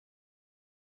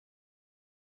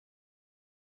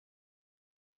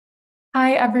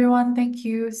Hi, everyone. Thank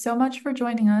you so much for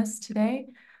joining us today.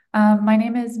 My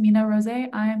name is Mina Rose.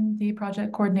 I'm the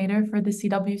project coordinator for the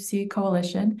CWC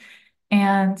Coalition.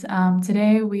 And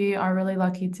today we are really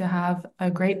lucky to have a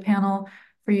great panel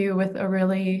for you with a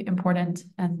really important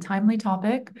and timely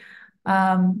topic.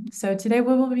 So today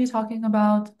we will be talking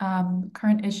about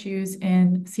current issues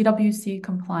in CWC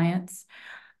compliance.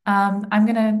 I'm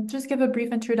going to just give a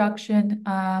brief introduction,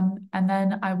 and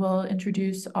then I will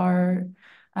introduce our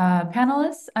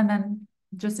panelists. And then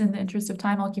just in the interest of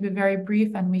time, I'll keep it very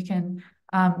brief and we can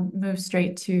move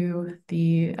straight to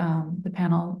the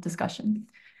panel discussion.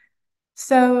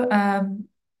 So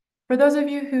for those of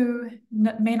you who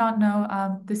may not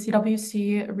know, the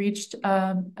CWC reached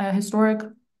a historic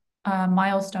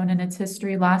milestone in its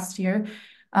history last year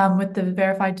with the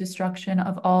verified destruction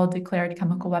of all declared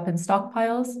chemical weapons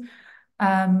stockpiles.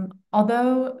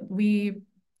 Although we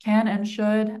can and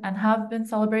should and have been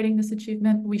celebrating this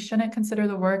achievement, we shouldn't consider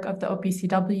the work of the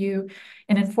OPCW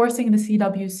in enforcing the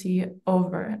CWC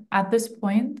over. At this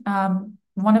point,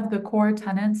 one of the core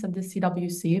tenets of the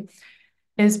CWC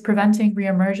is preventing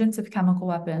reemergence of chemical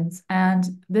weapons. And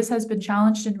this has been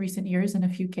challenged in recent years in a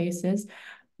few cases,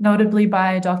 notably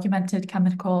by documented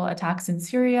chemical attacks in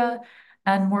Syria,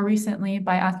 and more recently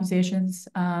by accusations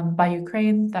by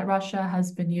Ukraine that Russia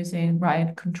has been using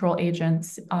riot control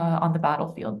agents on the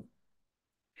battlefield.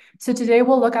 So today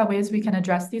we'll look at ways we can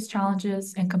address these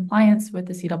challenges in compliance with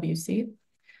the CWC.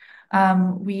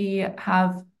 We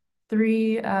have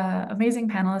three amazing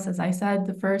panelists, as I said.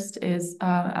 The first is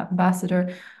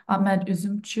Ambassador Ahmed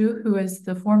Üzümcü, who is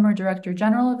the former Director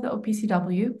General of the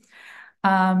OPCW.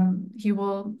 He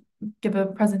will give a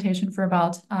presentation for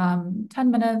about 10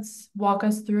 minutes, walk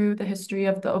us through the history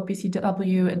of the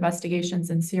OPCW investigations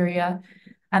in Syria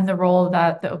and the role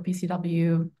that the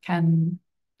OPCW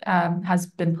has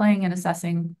been playing in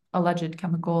assessing alleged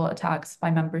chemical attacks by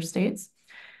member states.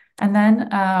 And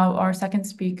then our second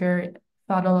speaker,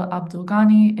 Fadel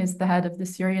Abdulghani, is the head of the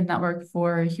Syrian Network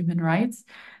for Human Rights.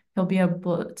 He'll be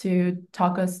able to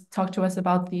talk to us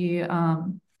about the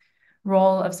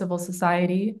role of civil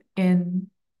society in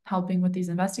helping with these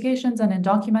investigations and in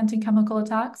documenting chemical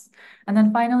attacks. And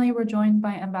then finally, we're joined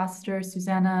by Ambassador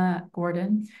Susanna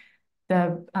Gordon,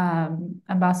 the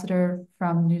ambassador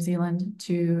from New Zealand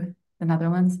to the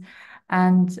Netherlands.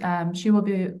 And she will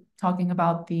be talking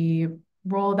about the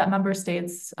role that member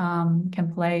states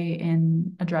can play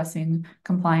in addressing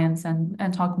compliance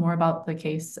and talk more about the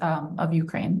case of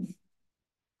Ukraine.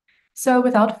 So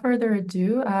without further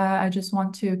ado, I just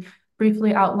want to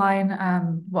briefly outline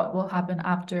what will happen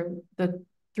after the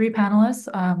three panelists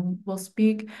will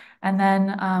speak, and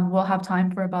then we'll have time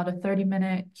for about a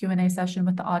 30-minute Q&A session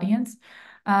with the audience.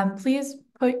 Please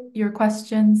put your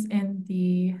questions in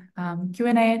the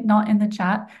Q&A, not in the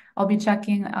chat. I'll be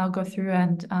checking, I'll go through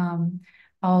and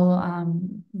I'll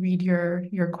read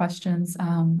your questions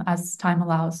as time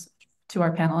allows to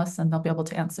our panelists, and they'll be able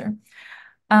to answer.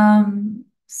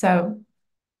 So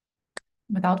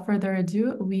without further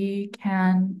ado, we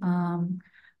can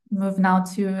move now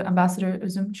to Ambassador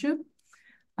Üzümcü.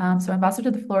 So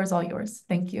Ambassador, the floor is all yours.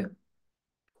 Thank you.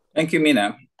 Thank you,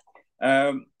 Mina.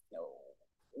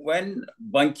 When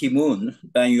Ban Ki-moon,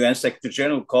 the UN Secretary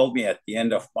General, called me at the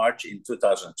end of March in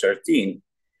 2013,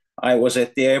 I was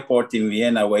at the airport in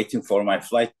Vienna waiting for my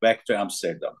flight back to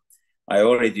Amsterdam. I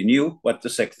already knew what the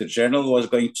Secretary General was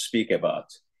going to speak about.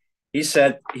 He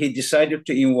said he decided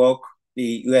to invoke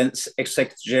the UN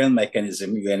Secretary General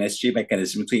mechanism, UNSG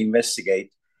mechanism, to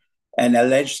investigate an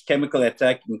alleged chemical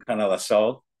attack in Khan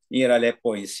al-Assal near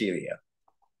Aleppo in Syria.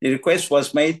 The request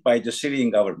was made by the Syrian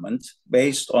government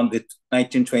based on the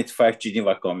 1925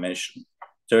 Geneva Convention.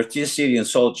 13 Syrian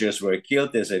soldiers were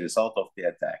killed as a result of the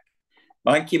attack.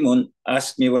 Ban Ki-moon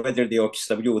asked me whether the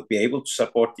OPCW would be able to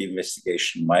support the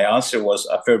investigation. My answer was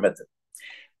affirmative.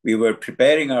 We were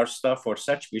preparing our staff for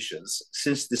such missions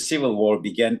since the civil war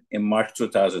began in March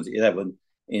 2011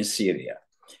 in Syria.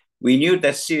 We knew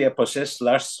that Syria possessed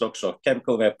large stocks of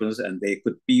chemical weapons and they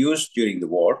could be used during the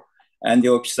war, and the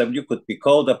OPCW could be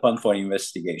called upon for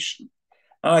investigation.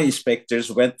 Our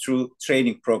inspectors went through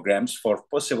training programs for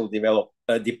possible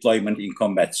deployment in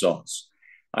combat zones.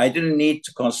 I didn't need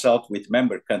to consult with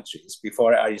member countries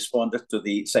before I responded to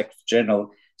the Secretary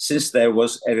General, since there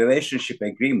was a relationship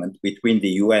agreement between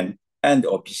the UN and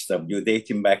OPCW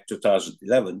dating back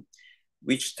 2011,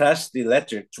 which tasked the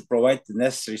latter to provide the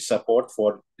necessary support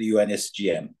for the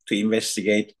UNSGM to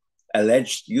investigate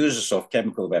alleged uses of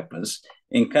chemical weapons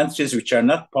in countries which are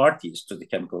not parties to the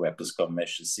Chemical Weapons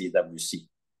Convention, CWC.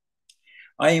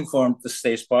 I informed the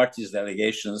states parties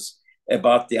delegations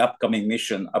about the upcoming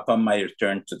mission upon my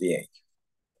return to The Hague.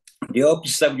 The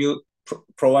OPCW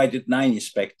provided 9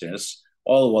 inspectors,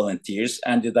 all volunteers,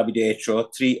 and the WHO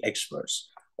 3 experts.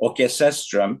 Åke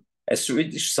Sätström, a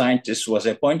Swedish scientist, was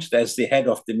appointed as the head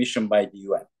of the mission by the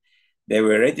UN. They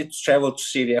were ready to travel to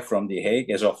Syria from The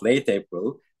Hague as of late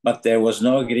April, but there was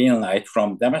no green light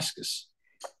from Damascus.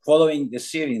 Following the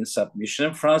Syrian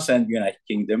submission, France and the United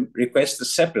Kingdom requested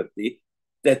separately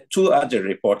that 2 other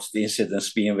reported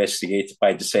incidents be investigated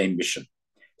by the same mission.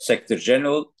 Secretary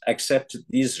General accepted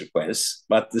these requests,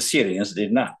 but the Syrians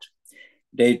did not.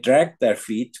 They dragged their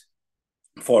feet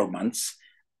for months,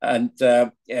 and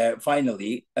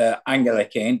finally, Angela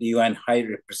Kane, the UN High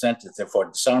Representative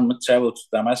for Disarmament, traveled to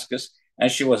Damascus,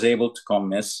 and she was able to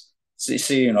convince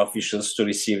Syrian officials to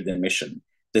receive the mission.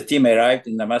 The team arrived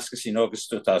in Damascus in August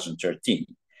 2013.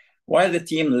 While the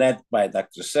team led by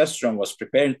Dr. Sätström was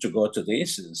preparing to go to the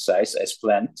incident site as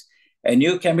planned, a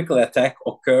new chemical attack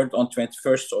occurred on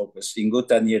 21st August in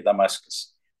Ghouta near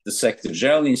Damascus. The Secretary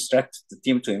General instructed the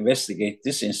team to investigate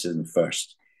this incident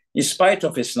first. In spite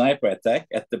of a sniper attack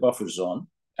at the buffer zone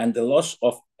and the loss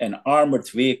of an armored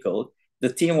vehicle,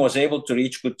 the team was able to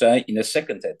reach Ghouta in a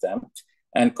second attempt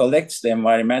and collect the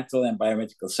environmental and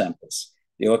biomedical samples.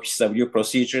 The OPCW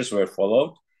procedures were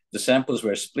followed. The samples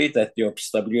were split at the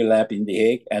OPCW lab in The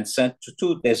Hague and sent to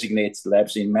 2 designated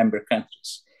labs in member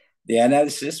countries. The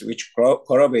analysis, which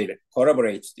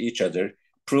corroborated each other,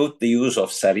 proved the use of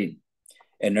sarin,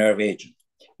 a nerve agent.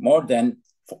 More than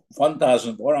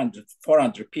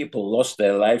 1,400 people lost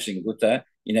their lives in Ghouta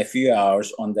in a few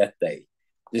hours on that day.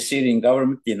 The Syrian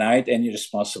government denied any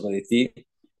responsibility,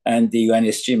 and the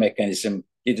UNSG mechanism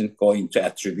didn't go into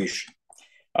attribution.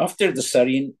 After the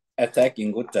sarin attack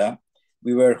in Ghouta,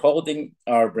 we were holding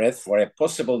our breath for a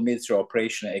possible military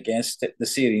operation against the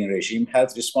Syrian regime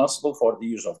held responsible for the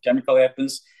use of chemical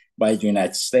weapons by the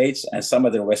United States and some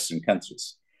other Western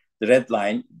countries. The red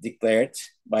line declared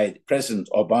by President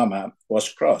Obama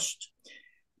was crossed.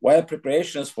 While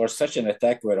preparations for such an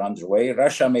attack were underway,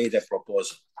 Russia made a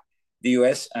proposal. The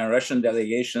US and Russian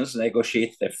delegations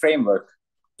negotiated a framework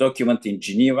document in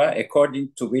Geneva, according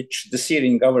to which the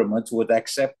Syrian government would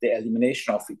accept the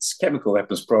elimination of its chemical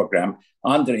weapons program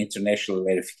under international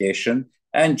verification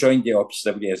and join the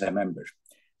OPCW as a member.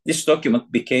 This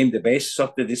document became the basis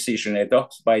of the decision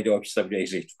adopted by the OPCW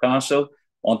Executive Council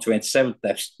on 27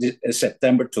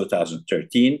 September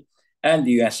 2013, and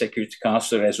the UN Security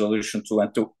Council Resolution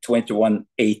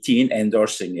 2118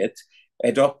 endorsing it,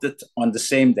 adopted on the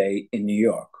same day in New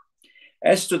York.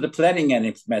 As to the planning and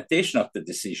implementation of the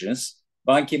decisions,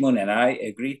 Ban Ki-moon and I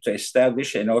agreed to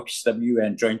establish an OPCW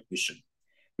and joint mission.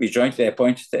 We jointly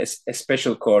appointed a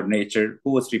special coordinator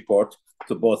who would report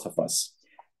to both of us.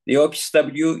 The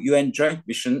OPCW UN joint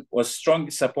mission was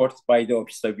strongly supported by the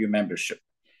OPCW membership.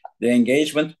 The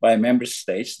engagement by member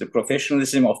states, the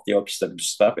professionalism of the OPCW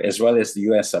staff, as well as the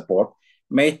UN support,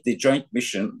 made the joint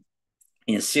mission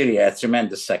in Syria a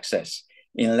tremendous success.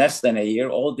 In less than a year,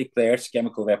 all declared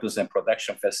chemical weapons and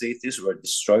production facilities were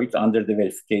destroyed under the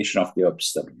verification of the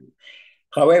OPCW.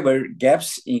 However,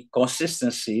 gaps,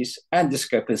 inconsistencies, and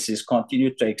discrepancies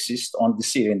continued to exist on the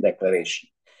Syrian declaration.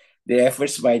 The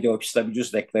efforts by the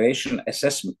OPCW's declaration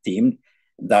assessment team,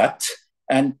 that,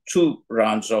 and 2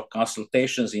 rounds of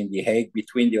consultations in The Hague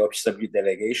between the OPCW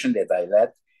delegation that I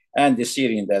led and the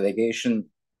Syrian delegation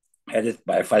headed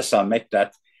by Faisal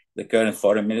Mekdad, the current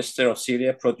foreign minister of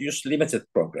Syria, produced limited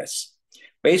progress.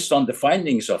 Based on the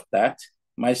findings of that,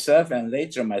 myself and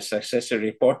later my successor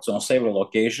reported on several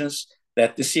occasions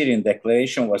that the Syrian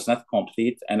declaration was not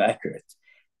complete and accurate.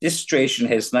 This situation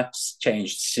has not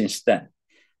changed since then.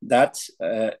 That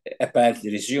apparently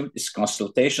resumed its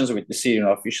consultations with the Syrian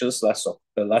officials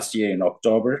last year in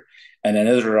October, and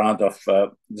another round of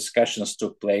discussions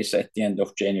took place at the end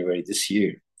of January this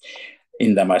year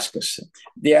in Damascus.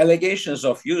 The allegations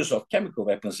of use of chemical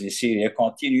weapons in Syria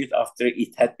continued after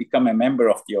it had become a member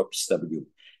of the OPCW.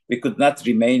 We could not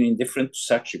remain indifferent to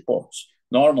such reports.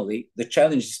 Normally, the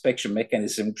challenge inspection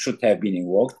mechanism should have been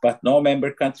invoked, but no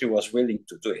member country was willing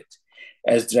to do it.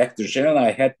 As Director General,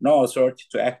 I had no authority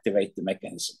to activate the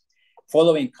mechanism.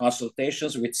 Following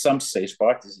consultations with some state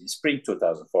parties in spring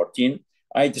 2014,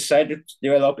 I decided to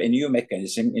develop a new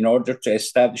mechanism in order to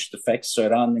establish the facts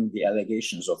surrounding the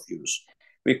allegations of use.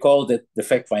 We called it the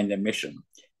Fact-Finding Mission,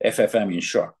 FFM in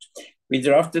short. We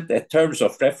drafted a terms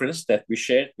of reference that we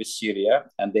shared with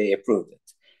Syria, and they approved it.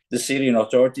 The Syrian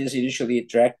authorities initially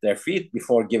dragged their feet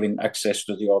before giving access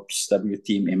to the OPCW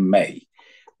team in May.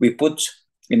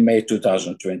 In May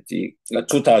 2014.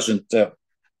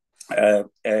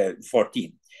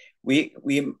 We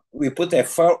put a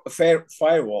fair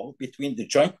firewall between the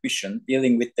joint mission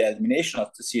dealing with the elimination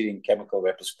of the Syrian chemical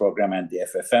weapons program and the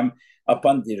FFM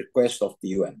upon the request of the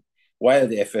UN. while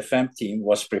the FFM team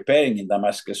was preparing in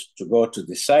Damascus to go to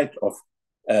the site of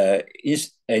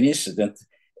an incident,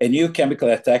 a new chemical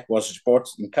attack was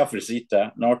reported in Kafr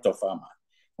Zita, north of Hama.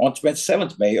 On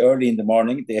 27th May, early in the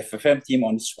morning, the FFM team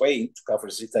on its way into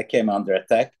Kafr Zita came under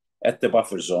attack at the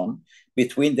buffer zone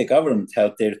between the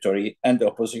government-held territory and the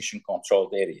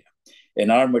opposition-controlled area. An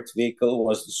armored vehicle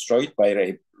was destroyed by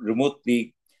a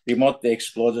remotely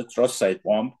exploded roadside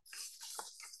bomb,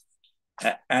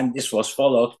 and this was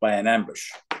followed by an ambush.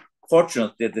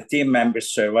 Fortunately, the team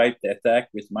members survived the attack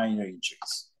with minor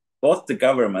injuries. Both the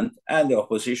government and the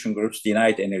opposition groups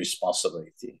denied any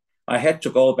responsibility. I had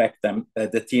to go back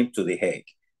the team to The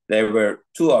Hague. There were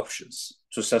two options: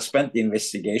 to suspend the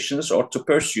investigations or to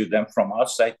pursue them from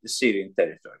outside the Syrian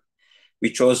territory. We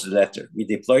chose the latter. We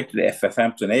deployed the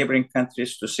FFM to neighboring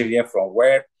countries to Syria, from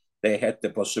where they had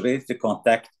the possibility to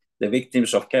contact the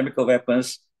victims of chemical weapons,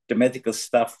 the medical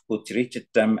staff who treated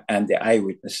them, and the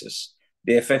eyewitnesses.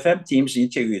 The FFM teams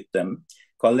interviewed them,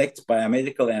 collected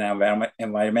biomedical and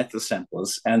environmental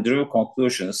samples, and drew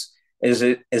conclusions as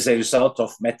a result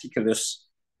of meticulous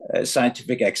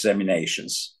scientific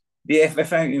examinations. The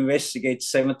FFM investigated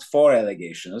 74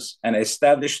 allegations and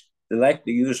established the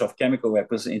likely use of chemical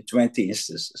weapons in 20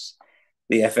 instances.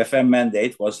 The FFM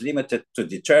mandate was limited to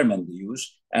determine the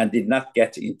use and did not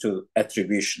get into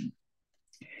attribution.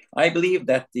 I believe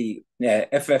that the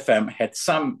FFM had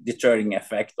some deterring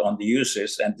effect on the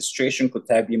users, and the situation could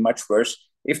have been much worse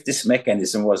if this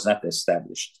mechanism was not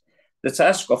established. The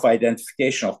task of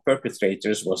identification of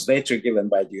perpetrators was later given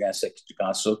by the UN Security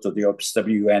Council to the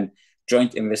OPCW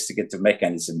Joint Investigative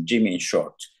Mechanism, JIM in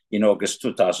short, in August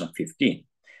 2015.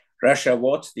 Russia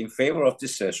voted in favor of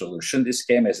this resolution. This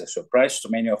came as a surprise to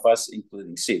many of us,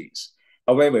 including Syrians.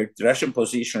 However, the Russian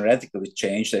position radically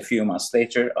changed a few months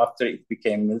later after it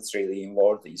became militarily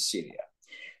involved in Syria.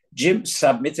 JIM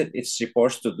submitted its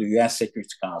reports to the UN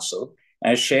Security Council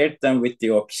and shared them with the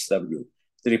OPCW.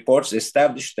 The reports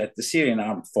established that the Syrian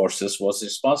armed forces was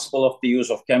responsible for the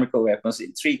use of chemical weapons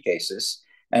in 3 cases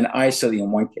and ISIL in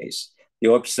 1 case. The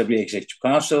OPCW Executive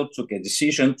Council took a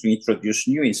decision to introduce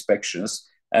new inspections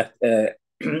at the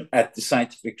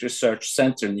Scientific Research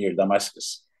Center near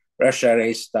Damascus. Russia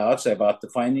raised doubts about the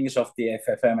findings of the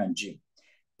FFM and JIM.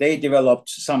 They developed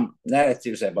some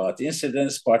narratives about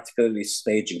incidents, particularly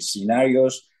staging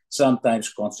scenarios,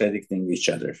 sometimes contradicting each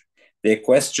other. They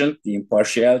questioned the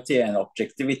impartiality and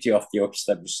objectivity of the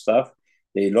OPCW staff.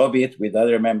 They lobbied with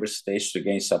other member states to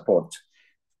gain support.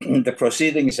 The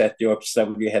proceedings at the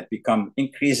OPCW had become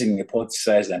increasingly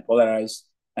politicized and polarized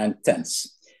and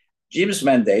tense. JIM's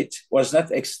mandate was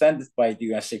not extended by the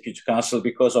UN Security Council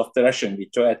because of the Russian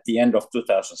veto at the end of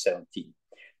 2017.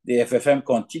 The FFM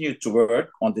continued to work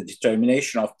on the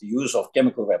determination of the use of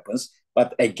chemical weapons,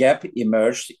 but a gap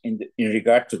emerged in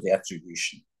regard to the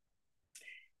attribution.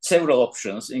 Several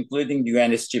options, including the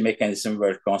UNSG mechanism,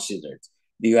 were considered.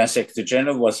 The UN Secretary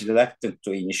General was reluctant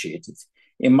to initiate it.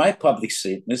 In my public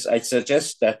statements, I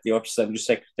suggest that the OPCW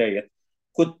Secretariat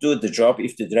could do the job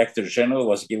if the Director General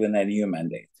was given a new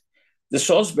mandate. The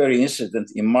Salisbury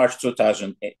incident in March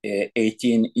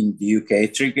 2018 in the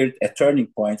UK triggered a turning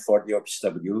point for the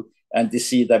OPCW and the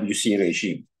CWC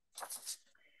regime.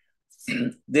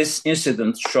 This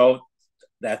incident showed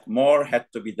that more had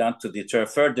to be done to deter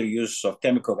further use of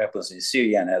chemical weapons in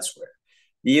Syria and elsewhere.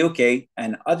 The UK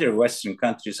and other Western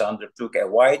countries undertook a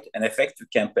wide and effective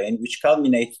campaign, which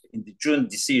culminated in the June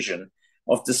decision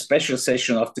of the special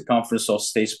session of the Conference of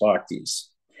States Parties.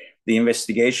 The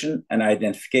Investigation and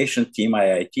Identification Team,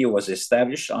 IIT, was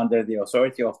established under the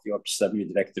authority of the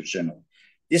OPCW Director General.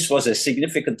 This was a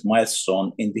significant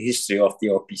milestone in the history of the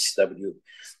OPCW.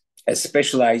 A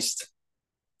specialized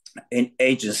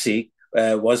agency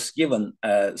was given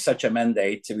such a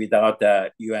mandate without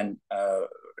a UN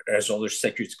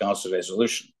Security Council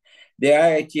resolution. The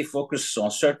IIT focuses on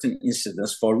certain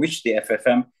incidents for which the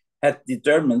FFM had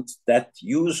determined that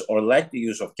use or likely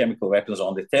use of chemical weapons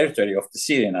on the territory of the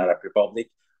Syrian Arab Republic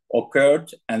occurred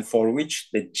and for which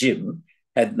the JIM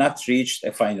had not reached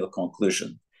a final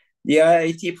conclusion. The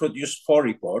IIT produced 4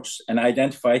 reports and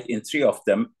identified in 3 of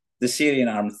them the Syrian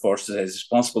armed forces as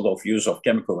responsible of use of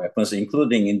chemical weapons,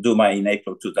 including in Douma in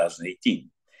April 2018.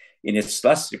 In its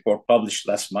last report published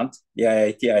last month, the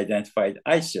IIT identified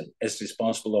ISIL as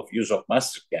responsible of use of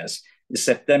mustard gas in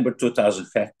September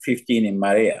 2015 in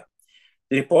Marea.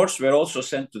 The reports were also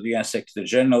sent to the UN Secretary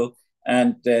General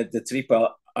and the Triple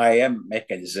IM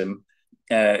mechanism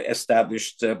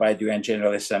established by the UN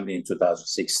General Assembly in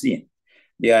 2016.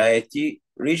 The IIT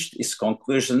reached its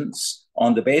conclusions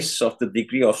on the basis of the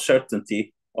degree of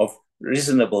certainty of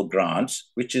reasonable grounds,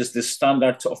 which is the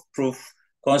standard of proof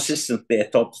consistently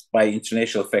adopted by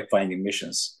international fact-finding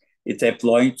missions. It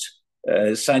employed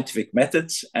scientific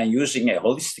methods and, using a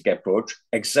holistic approach,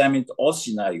 examined all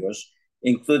scenarios,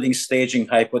 including staging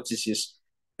hypotheses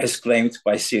as claimed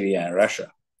by Syria and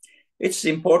Russia. It's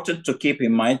important to keep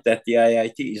in mind that the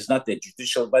IIT is not a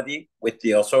judicial body with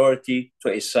the authority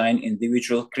to assign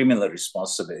individual criminal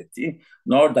responsibility,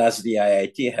 nor does the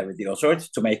IIT have the authority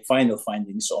to make final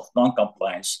findings of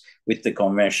non-compliance with the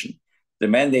convention. The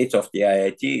mandate of the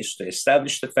IIT is to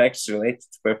establish the facts related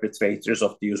to perpetrators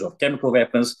of the use of chemical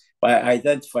weapons by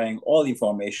identifying all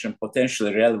information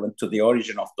potentially relevant to the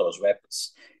origin of those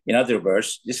weapons. In other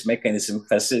words, this mechanism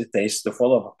facilitates the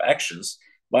follow-up actions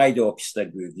by the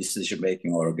OPCW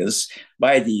decision-making organs,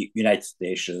 by the United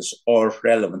Nations, or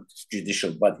relevant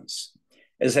judicial bodies.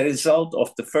 As a result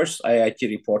of the first IIT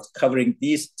report covering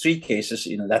these three cases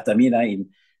in Latamina in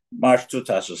March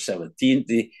 2017,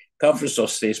 the Conference of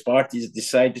States Parties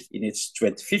decided in its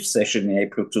 25th session in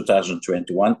April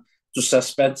 2021 to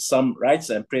suspend some rights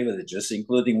and privileges,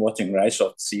 including voting rights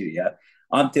of Syria,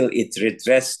 until it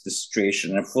redressed the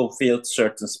situation and fulfilled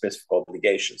certain specific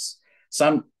obligations.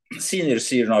 Some senior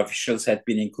Syrian officials had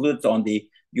been included on the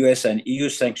US and EU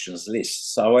sanctions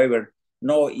lists. However,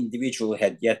 no individual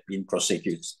had yet been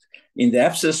prosecuted. In the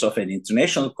absence of an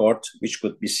international court which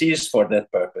could be seized for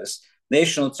that purpose,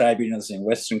 national tribunals in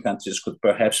Western countries could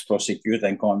perhaps prosecute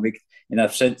and convict in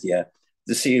absentia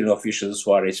the Syrian officials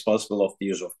who are responsible of the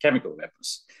use of chemical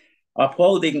weapons.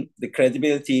 Upholding the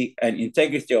credibility and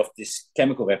integrity of this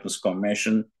Chemical Weapons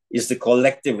Convention is the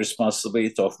collective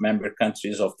responsibility of member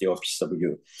countries of the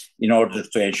OPCW. In order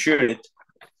to ensure it,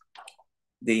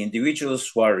 the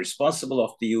individuals who are responsible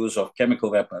of the use of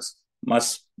chemical weapons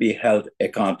must be held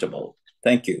accountable.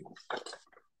 Thank you.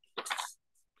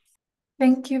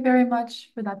 Thank you very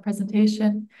much for that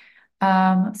presentation.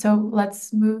 So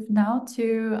let's move now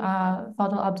to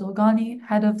Fadel Abdul Ghani,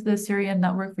 head of the Syrian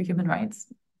Network for Human Rights.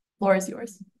 The floor is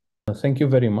yours. Thank you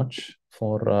very much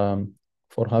for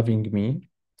having me.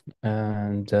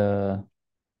 And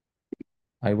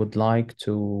I would like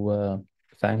to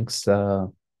thank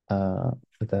the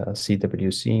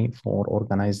CWC for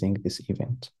organizing this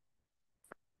event.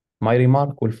 My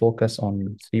remark will focus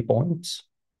on 3 points.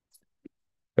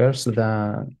 First,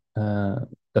 the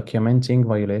documenting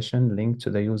violation linked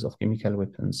to the use of chemical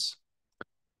weapons.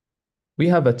 We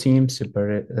have a team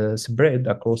spread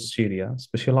across Syria,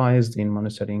 specialized in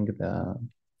monitoring the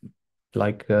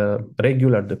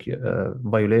regular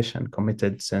violation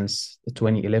committed since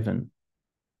 2011.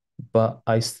 But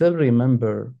I still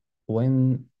remember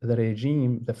when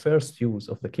the first use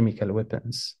of the chemical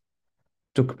weapons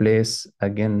took place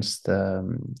against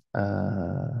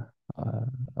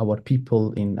our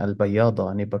people in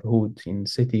Al-Bayada neighborhood in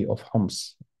city of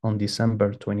Homs on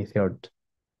December 23rd,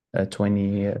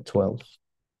 2012.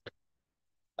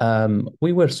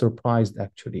 We were surprised,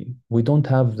 actually. We don't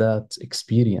have that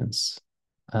experience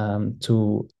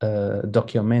to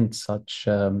document such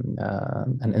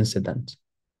an incident.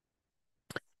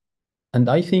 And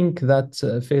I think that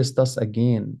faced us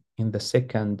again in the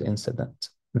second incident.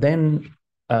 Then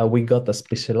we got a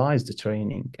specialized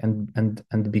training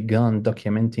and began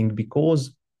documenting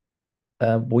because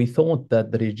we thought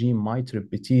that the regime might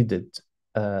repeated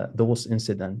those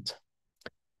incidents.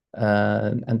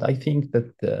 And I think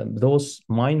that those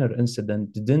minor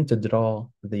incidents didn't draw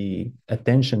the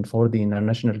attention for the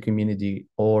international community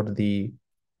or the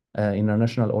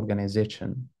international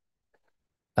organization.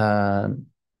 The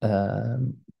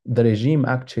regime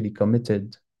actually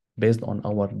committed, based on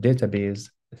our database,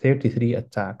 33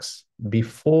 attacks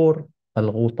before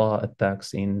Al-Ghouta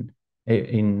attacks in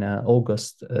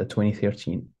August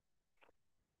 2013.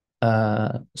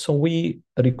 So we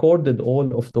recorded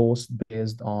all of those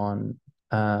based on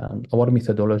our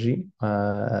methodology.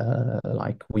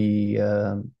 We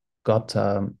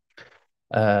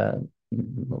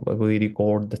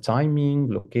record the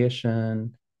timing,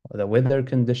 location, the weather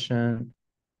condition,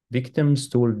 victims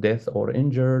told death or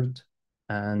injured,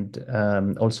 and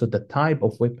also the type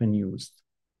of weapon used.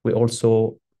 We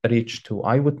also reach to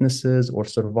eyewitnesses or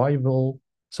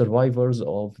survivors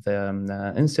of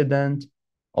the incident,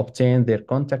 obtain their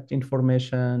contact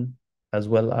information, as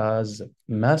well as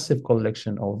massive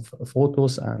collection of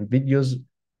photos and videos,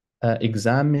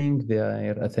 examining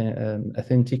their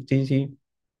authenticity.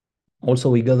 Also,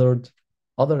 we gathered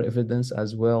other evidence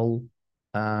as well.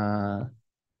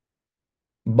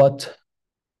 But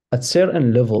at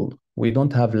certain level, we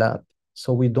don't have lab.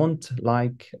 So we don't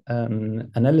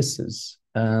analysis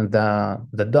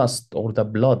the dust or the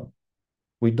blood.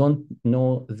 We don't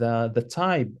know the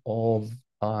type of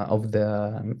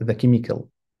the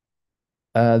chemical.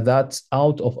 That's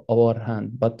out of our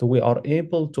hand, but we are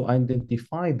able to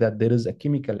identify that there is a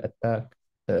chemical attack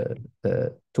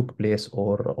took place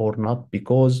or not,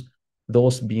 because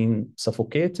those being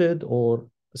suffocated or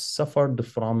suffered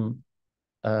from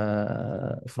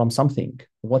something.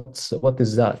 What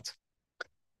is that?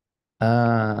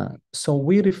 So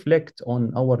we reflect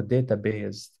on our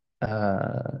database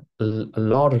a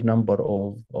large number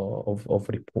of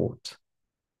reports.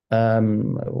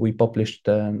 We published,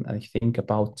 I think,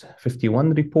 about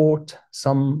 51 reports.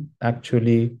 Some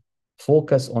actually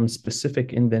focus on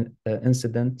specific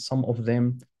incident. Some of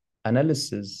them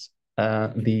analysis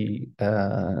the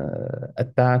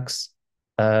attacks,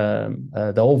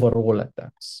 the overall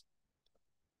attacks.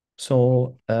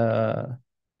 So,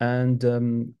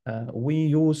 we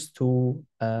used to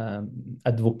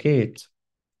advocate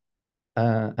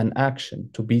an action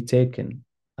to be taken.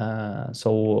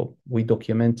 So we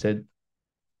documented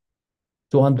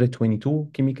 222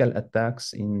 chemical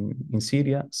attacks in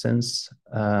Syria since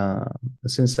Al-Bayyada,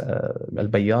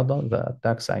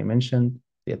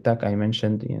 the attack I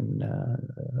mentioned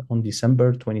on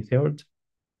December 23rd.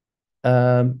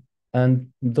 And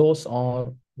those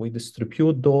we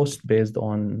distribute those based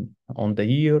on the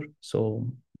year. So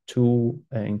 2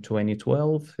 in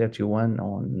 2012, 31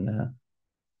 on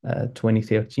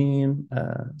 2013,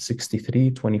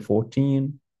 63,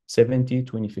 2014, 70,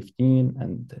 2015,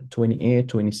 and 28,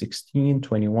 2016,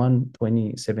 21,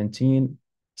 2017,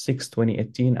 6,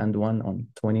 2018, and 1 on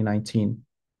 2019.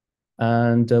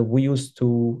 And we used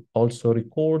to also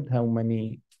record how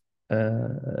many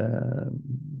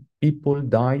people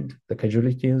died, the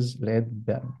casualties led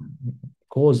the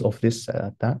cause of this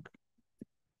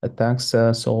attacks.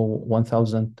 So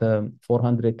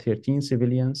 1,413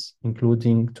 civilians,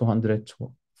 including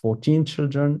 214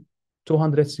 children,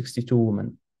 262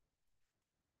 women.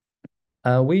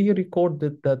 We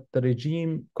recorded that the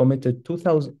regime committed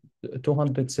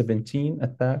 217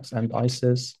 attacks, and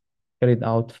ISIS carried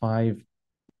out 5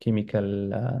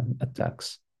 chemical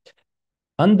attacks.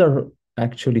 Under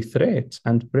actually threat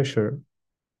and pressure,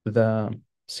 the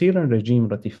Syrian regime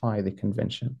ratified the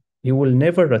convention. He will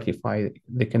never ratify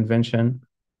the convention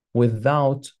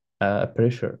without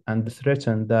pressure, and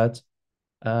threaten that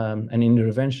an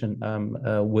intervention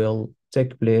will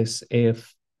take place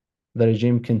if the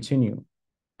regime continue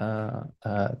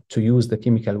to use the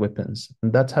chemical weapons.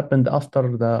 And that happened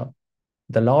after the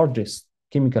largest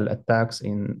chemical attacks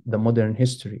in the modern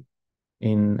history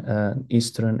in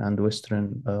eastern and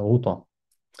western Ghouta.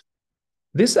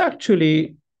 This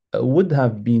actually would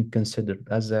have been considered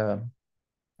as a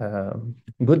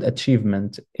good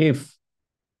achievement if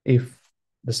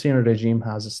the Syrian regime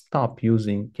has stopped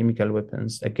using chemical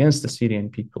weapons against the Syrian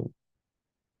people.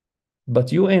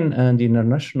 But UN and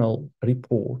international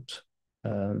report,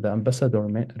 the ambassador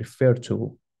referred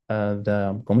to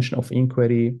the Commission of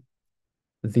Inquiry,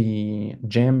 the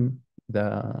GEM,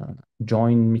 the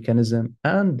Joint Mechanism,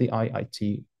 and the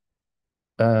IIT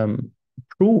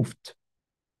proved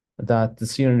that the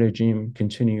Syrian regime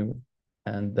continue.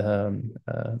 And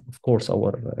of course,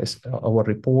 our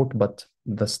report, but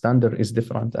the standard is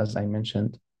different, as I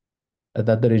mentioned,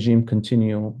 that the regime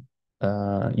continue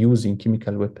using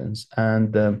chemical weapons.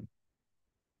 And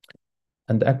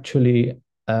actually,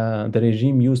 the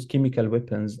regime used chemical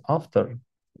weapons after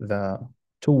the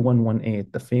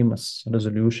 2118, the famous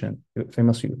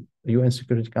UN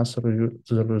Security Council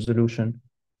resolution,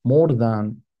 more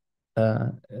than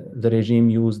the regime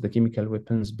used the chemical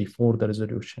weapons before the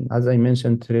resolution. As I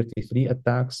mentioned, 33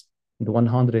 attacks and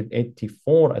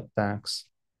 184 attacks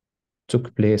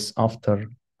took place after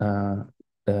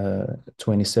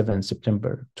 27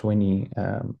 September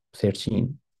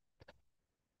 2013.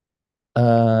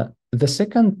 The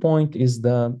second point is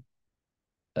the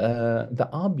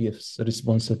obvious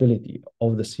responsibility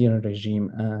of the Syrian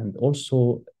regime and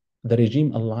also the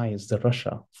regime allies, the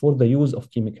Russia, for the use of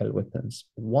chemical weapons.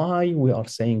 Why we are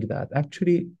saying that?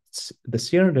 Actually, the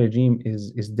Syrian regime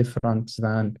is different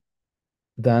than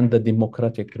the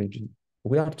democratic regime.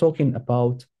 We are talking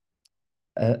about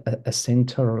a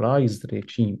centralized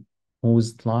regime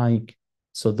who's like,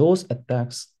 so those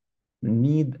attacks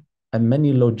need a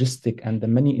many logistic and a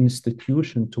many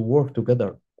institution to work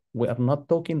together. We are not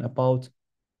talking about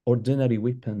ordinary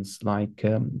weapons like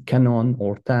cannon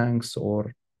or tanks,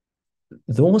 or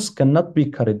those cannot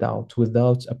be carried out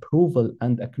without approval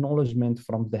and acknowledgement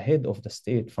from the head of the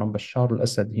state, from Bashar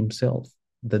al-Assad himself.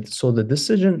 So the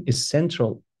decision is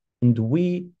central, and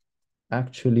we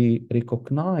actually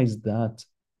recognize that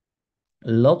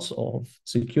lots of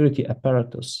security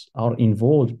apparatus are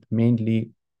involved,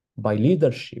 mainly by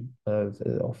leadership of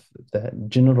the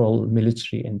General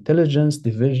Military Intelligence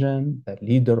Division, the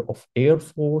leader of Air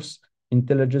Force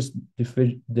Intelligence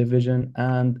Division,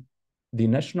 and the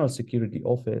National Security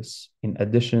Office, in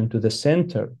addition to the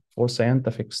Center for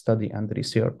Scientific Study and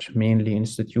Research, mainly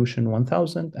Institution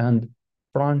 1000 and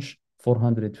Branch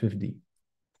 450.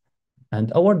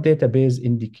 And our database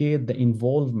indicate the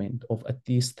involvement of at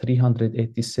least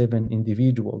 387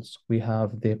 individuals. We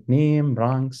have their name,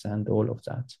 ranks, and all of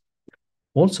that.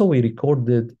 Also, we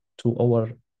recorded to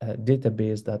our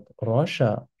database that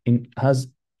Russia has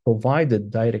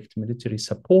provided direct military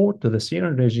support to the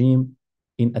Syrian regime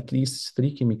in at least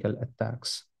 3 chemical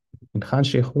attacks. In Khan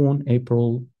Sheikhoun,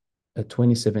 April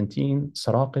 2017,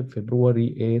 Saraqib,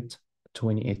 February 8,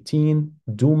 2018,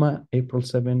 Douma, April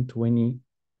 7,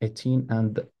 2018,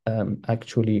 and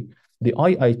actually the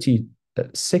IIT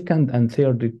second and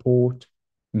third report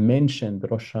mentioned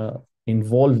Russia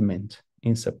involvement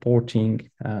in supporting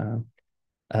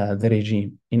the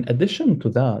regime. In addition to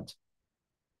that,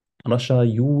 Russia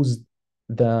used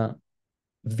the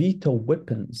veto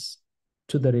weapons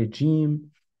to the regime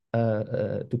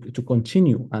to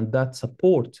continue, and that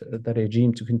support the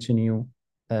regime to continue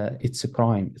its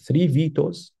crime. 3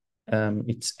 vetoes.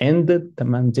 It's ended the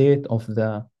mandate of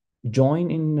the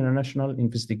Joint International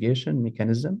Investigation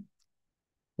Mechanism,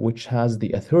 which has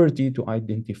the authority to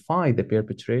identify the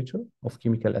perpetrator of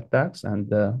chemical attacks.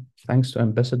 And thanks to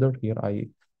Ambassador here,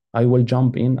 I will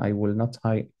jump in. I will not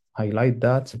highlight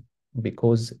that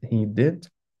because he did.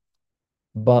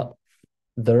 But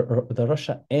the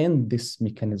Russia end this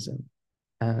mechanism.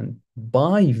 And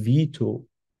by veto,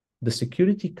 the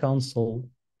Security Council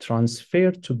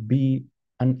transferred to be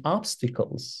an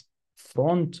obstacles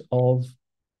front of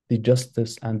the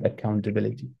justice and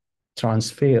accountability.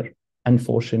 Transfer,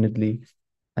 unfortunately,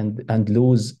 and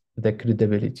lose the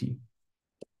credibility.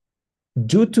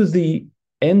 Due to the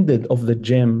ended of the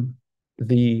GEM,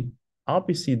 the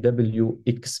OPCW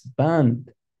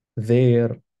expand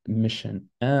their mission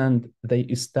and they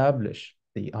establish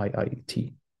the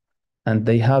IIT. And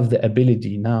they have the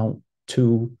ability now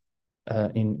to,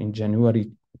 in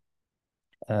January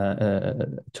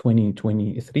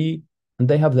 2023, and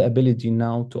they have the ability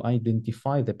now to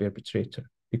identify the perpetrator,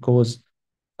 because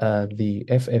the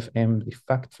FFM, the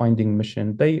fact-finding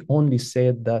mission, they only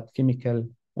said that chemical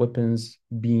weapons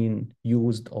being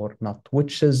used or not,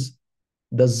 which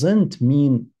doesn't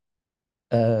mean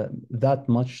that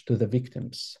much to the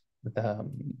victims.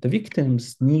 The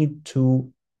victims need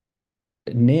to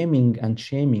naming and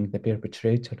shaming the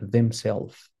perpetrator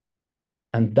themselves.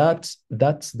 And that's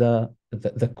the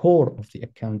core of the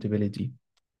accountability.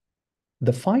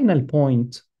 The final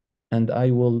point, and I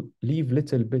will leave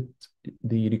little bit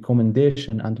the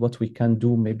recommendation and what we can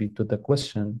do maybe to the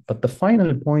question, but the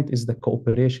final point is the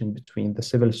cooperation between the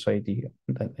civil society.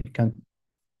 And I can,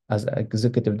 as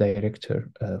executive director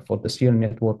for the Syrian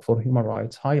Network for Human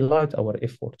Rights, highlight our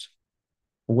efforts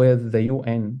with the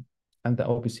UN and the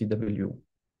OPCW.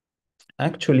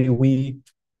 Actually,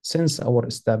 since our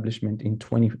establishment in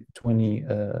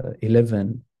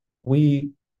 2011,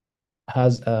 we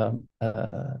has a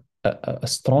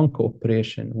strong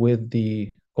cooperation with the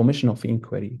Commission of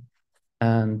Inquiry,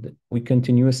 and we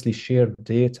continuously share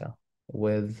data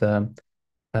with the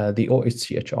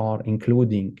OHCHR,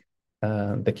 including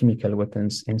the chemical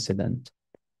weapons incident.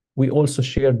 We also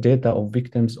share data of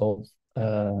victims of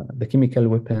the chemical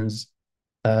weapons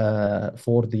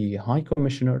for the High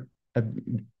Commissioner.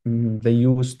 They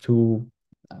used to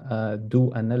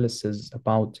do analysis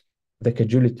about the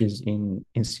casualties in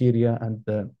Syria, and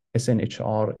the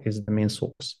SNHR is the main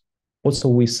source. Also,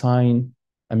 we sign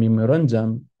a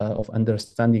memorandum of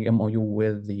understanding, MOU,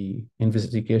 with the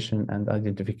investigation and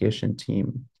identification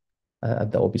team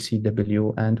at the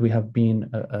OPCW, and we have been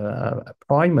a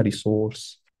primary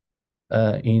source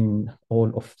in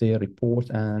all of their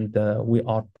report, and we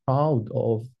are proud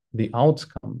of the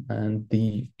outcome and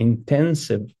the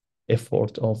intensive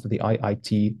effort of the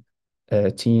IIT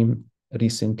team.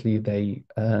 Recently, they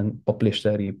published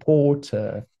a report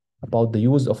about the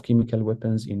use of chemical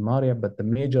weapons in Maria, but the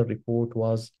major report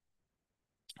was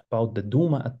about the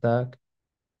Douma attack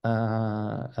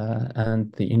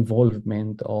and the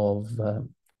involvement of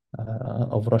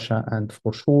Russia. And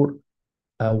for sure,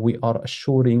 we are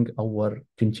assuring our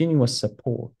continuous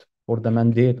support for the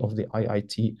mandate of the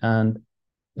IIT and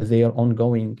their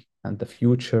ongoing and the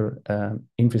future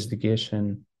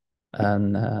investigation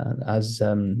and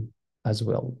as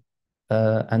well.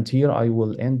 And here I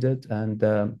will end it, and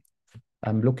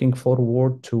I'm looking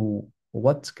forward to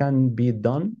what can be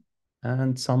done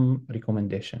and some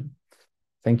recommendation.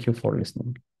 Thank you for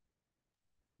listening.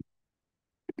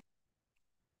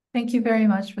 Thank you very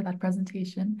much for that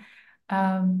presentation.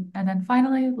 And then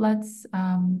finally, let's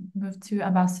move to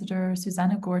Ambassador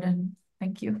Susanna Gordon.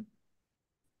 Thank you.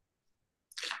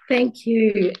 Thank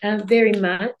you very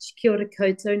much. Kia ora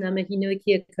koutou, ngā mihi nui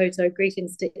kia koutou.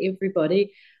 Greetings to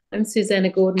everybody. I'm Susanna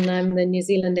Gordon. I'm the New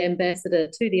Zealand ambassador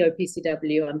to the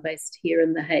OPCW. I'm based here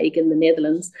in The Hague in the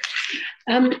Netherlands.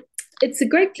 It's a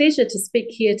great pleasure to speak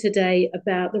here today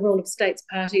about the role of states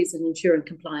parties in ensuring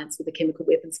compliance with the Chemical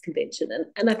Weapons Convention.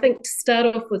 And I think to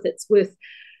start off with, it's worth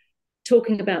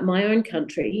talking about my own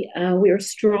country. We're a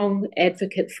strong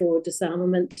advocate for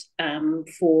disarmament,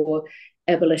 for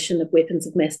abolition of weapons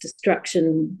of mass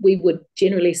destruction. We would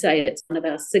generally say it's one of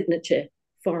our signature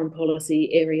foreign policy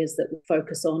areas that we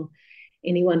focus on.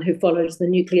 Anyone who follows the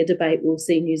nuclear debate will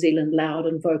see New Zealand loud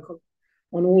and vocal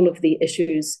on all of the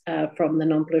issues from the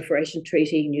Non-Proliferation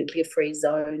Treaty, nuclear-free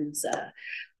zones,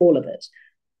 all of it.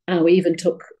 We even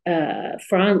took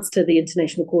France to the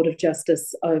International Court of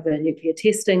Justice over nuclear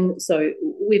testing. So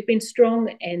we've been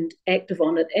strong and active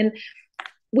on it. And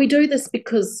we do this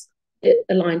because it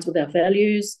aligns with our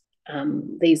values.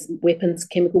 These weapons,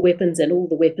 chemical weapons, and all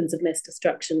the weapons of mass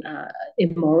destruction are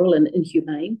immoral and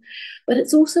inhumane. But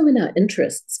it's also in our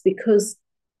interests because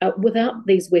without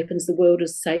these weapons, the world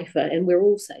is safer and we're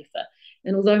all safer.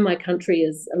 And although my country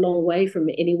is a long way from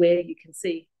anywhere, you can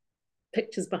see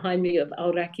pictures behind me of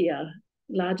Aoraki, our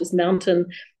largest mountain,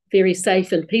 very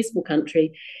safe and peaceful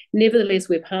country. Nevertheless,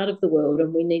 we're part of the world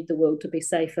and we need the world to be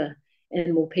safer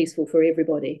and more peaceful for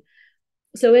everybody.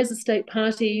 So as a state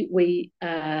party, we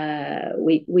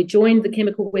joined the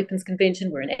Chemical Weapons Convention.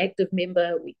 We're an active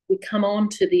member. We come on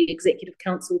to the Executive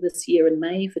Council this year in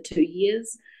May for 2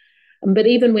 years. But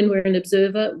even when we're an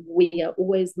observer, we are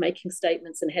always making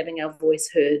statements and having our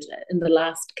voice heard. In the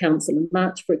last council in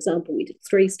March, for example, we did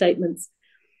 3 statements,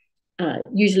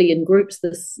 usually in groups.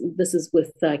 This is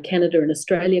with Canada and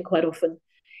Australia quite often.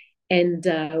 And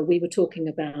we were talking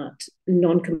about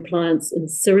non-compliance in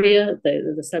Syria,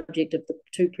 the subject of the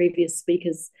 2 previous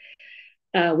speakers.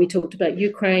 We talked about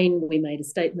Ukraine. We made a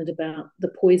statement about the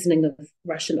poisoning of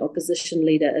Russian opposition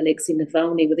leader Alexei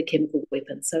Navalny with a chemical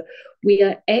weapon. So we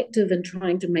are active in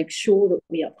trying to make sure that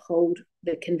we uphold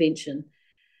the convention.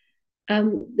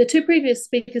 The 2 previous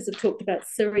speakers have talked about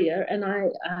Syria, and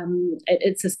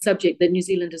it's a subject that New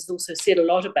Zealand has also said a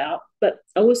lot about. But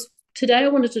today I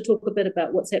wanted to talk a bit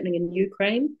about what's happening in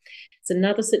Ukraine. It's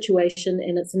another situation,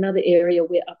 and it's another area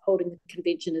where upholding the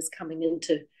convention is coming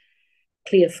into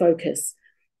clear focus.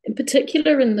 In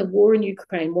particular, in the war in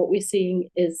Ukraine, what we're seeing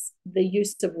is the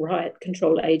use of riot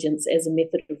control agents as a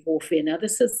method of warfare. Now,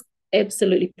 this is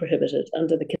absolutely prohibited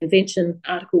under the convention,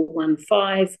 Article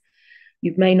 1.5.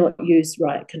 You may not use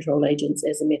riot control agents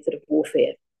as a method of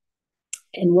warfare.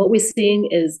 And what we're seeing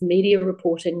is media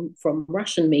reporting from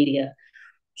Russian media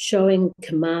showing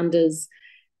commanders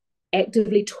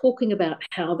actively talking about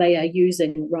how they are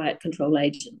using riot control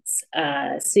agents,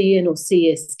 CN or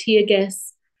CS tear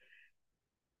gas,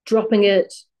 dropping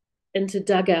it into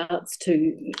dugouts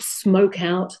to smoke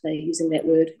out, they're using that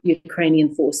word,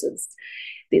 Ukrainian forces.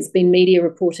 There's been media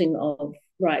reporting of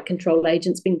riot control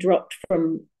agents being dropped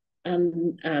from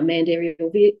manned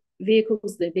aerial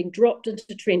vehicles. They're being dropped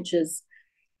into trenches,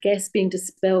 gas being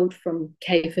dispelled from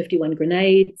K-51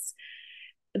 grenades.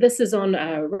 This is on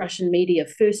Russian media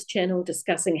First Channel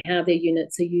discussing how their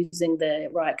units are using the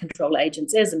riot control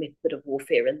agents as a method of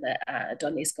warfare in the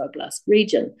Donetsk Oblast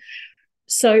region.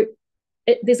 So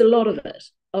there's a lot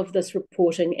of this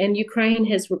reporting, and Ukraine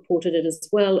has reported it as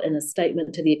well in a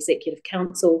statement to the Executive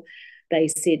Council. They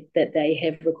said that they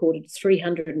have recorded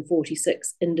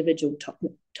 346 individual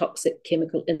toxic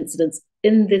chemical incidents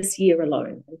in this year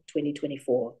alone, in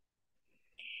 2024.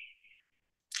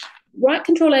 Riot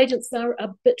control agents are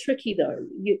a bit tricky, though,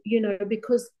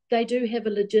 because they do have a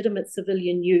legitimate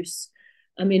civilian use.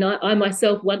 I mean, I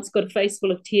myself once got a face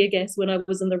full of tear gas when I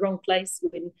was in the wrong place,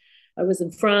 when I was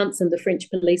in France and the French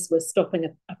police were stopping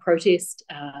a protest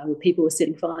where people were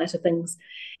setting fire to things.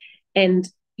 And,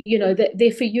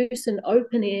 they're for use in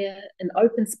open air and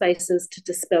open spaces to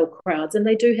dispel crowds. And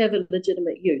they do have a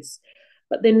legitimate use,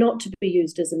 but they're not to be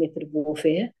used as a method of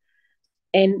warfare.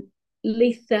 And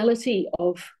lethality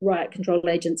of riot control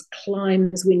agents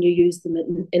climbs when you use them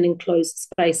in enclosed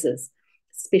spaces,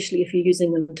 especially if you're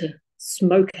using them to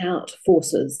smoke out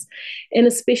forces, and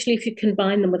especially if you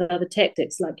combine them with other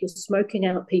tactics, like you're smoking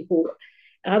out people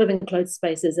out of enclosed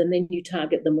spaces and then you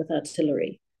target them with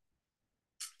artillery.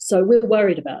 So we're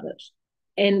worried about it.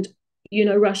 And,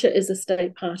 Russia is a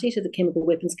state party to the Chemical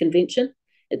Weapons Convention.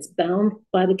 It's bound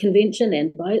by the convention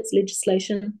and by its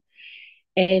legislation.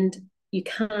 And it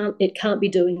can't be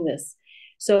doing this.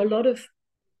 So a lot of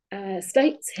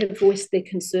states have voiced their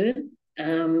concern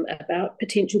about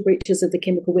potential breaches of the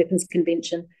Chemical Weapons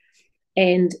Convention,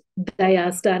 and they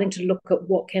are starting to look at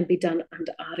what can be done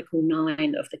under Article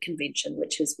 9 of the Convention,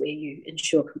 which is where you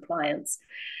ensure compliance.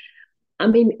 I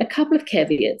mean, a couple of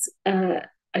caveats.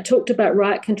 I talked about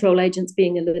riot control agents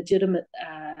being a legitimate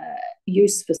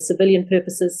use for civilian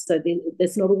purposes, so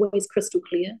that's not always crystal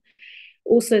clear.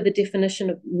 Also, the definition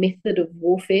of method of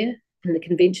warfare in the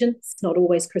Convention, it's not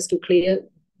always crystal clear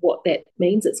what that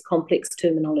means. It's complex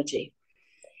terminology.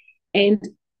 And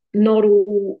not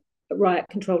all riot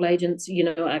control agents,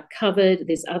 are covered.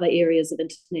 There's other areas of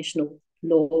international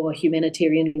law or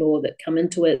humanitarian law that come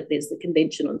into it. There's the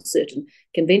Convention on Certain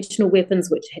Conventional Weapons,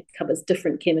 which covers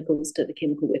different chemicals to the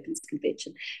Chemical Weapons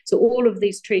Convention. So all of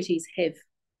these treaties have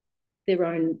their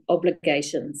own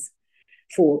obligations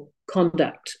for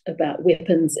conduct about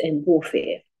weapons and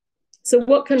warfare. So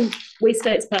what can we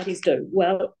states parties do?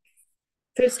 Well,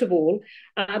 first of all,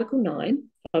 Article 9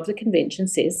 of the Convention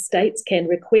says states can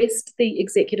request the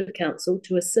Executive Council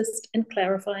to assist in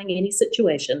clarifying any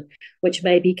situation which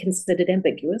may be considered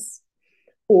ambiguous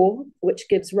or which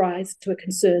gives rise to a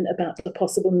concern about the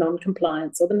possible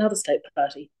non-compliance of another state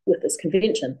party with this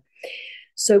convention.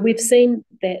 So we've seen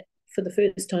that for the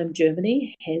first time,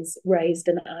 Germany has raised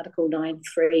an Article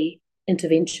 9.3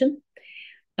 intervention.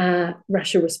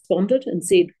 Russia responded and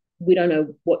said, we don't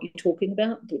know what you're talking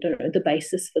about. We don't know the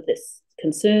basis for this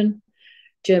concern.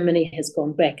 Germany has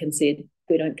gone back and said,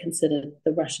 we don't consider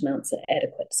the Russian answer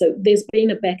adequate. So there's been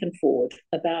a back and forward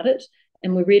about it,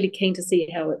 and we're really keen to see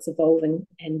how it's evolving,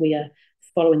 and we are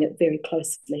following it very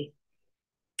closely.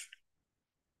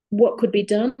 What could be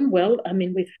done? Well, I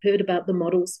mean, we've heard about the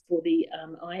models for the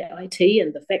IIT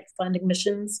and the fact-finding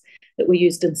missions that were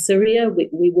used in Syria. We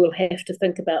will have to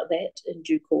think about that in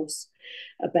due course,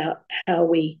 about how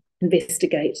we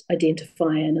investigate,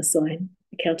 identify, and assign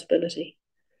accountability.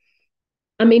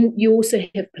 I mean, you also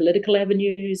have political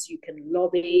avenues. You can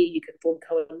lobby, you can form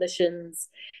coalitions,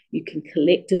 you can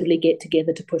collectively get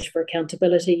together to push for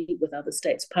accountability with other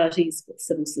states parties, with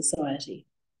civil society.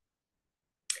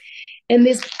 And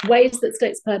there's ways that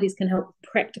states parties can help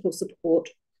practical support,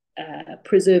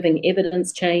 preserving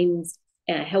evidence chains,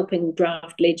 helping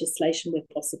draft legislation where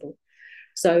possible.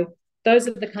 So those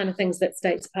are the kind of things that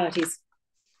states parties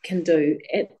can do.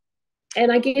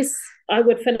 And I guess I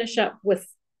would finish up with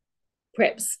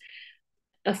perhaps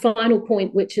a final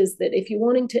point, which is that if you're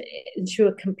wanting to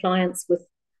ensure compliance with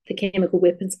the Chemical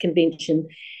Weapons Convention,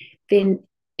 then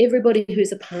everybody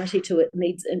who's a party to it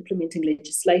needs implementing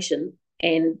legislation.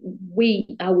 And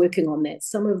we are working on that.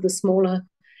 Some of the smaller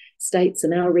states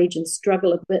in our region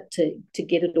struggle a bit to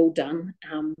get it all done.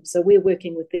 So we're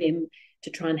working with them to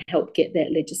try and help get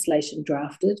that legislation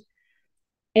drafted.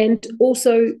 And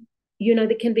also,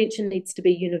 the convention needs to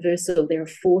be universal. There are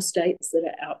 4 states that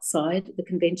are outside the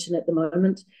convention at the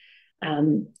moment.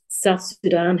 South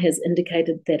Sudan has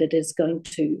indicated that it is going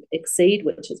to accede,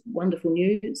 which is wonderful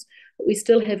news. But we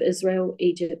still have Israel,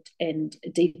 Egypt, and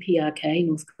DPRK,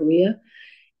 North Korea.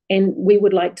 And we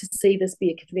would like to see this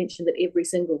be a convention that every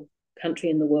single country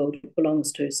in the world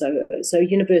belongs to. So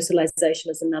universalization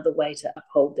is another way to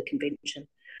uphold the convention.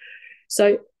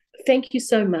 So thank you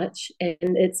so much.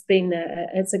 And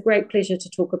it's a great pleasure to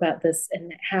talk about this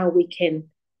and how we can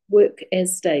work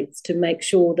as states to make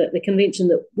sure that the convention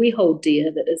that we hold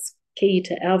dear, that is key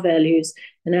to our values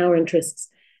and our interests,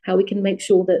 how we can make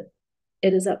sure that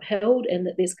it is upheld and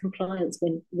that there's compliance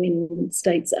when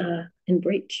states are in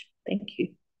breach. Thank you.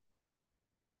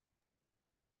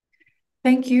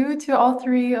 Thank you to all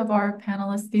 3 of our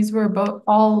panelists. These were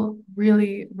all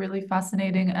really, really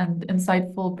fascinating and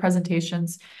insightful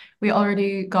presentations. We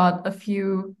already got a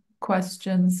few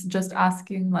questions just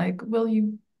asking, like, will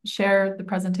you share the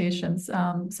presentations?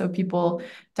 So people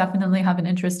definitely have an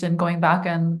interest in going back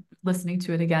and listening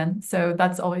to it again. So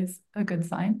that's always a good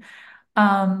sign.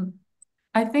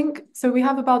 I think, so we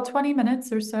have about 20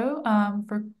 minutes or so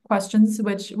for questions,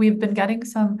 which we've been getting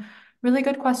some really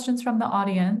good questions from the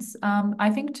audience. I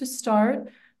think to start,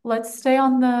 let's stay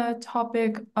on the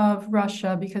topic of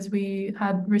Russia because we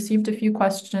had received a few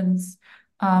questions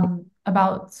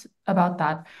about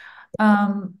that.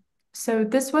 So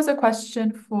this was a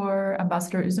question for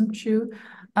Ambassador Üzümcü.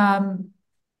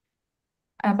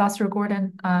 Ambassador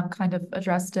Gordon kind of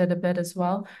addressed it a bit as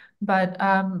well, but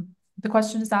the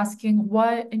question is asking,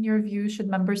 what, in your view, should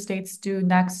member states do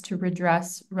next to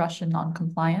redress Russian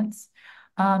non-compliance?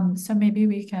 So maybe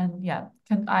we can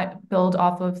I build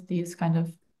off of these kind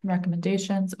of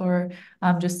recommendations, or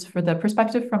just for the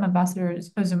perspective from Ambassador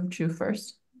Üzümcü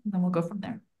first, and then we'll go from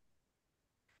there.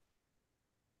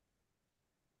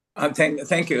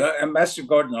 Thank you. Ambassador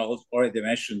Gordon already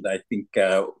mentioned, I think,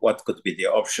 what could be the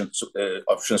options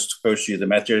to pursue the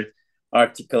matter.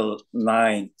 Article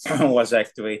 9 was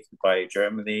activated by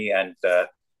Germany and a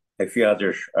few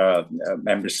other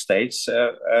member states,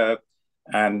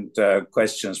 and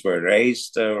questions were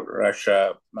raised.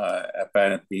 Russia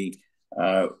apparently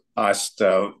asked,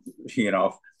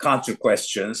 counter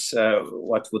questions.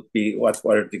 What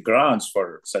were the grounds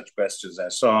for such questions,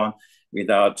 and so on,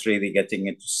 without really getting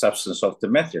into substance of the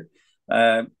matter.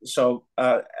 So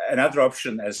another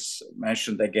option, as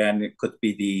mentioned again, it could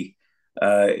be the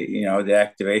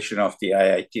activation of the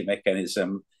IIT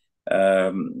mechanism,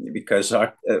 because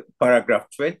paragraph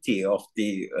 20 of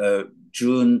the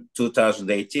June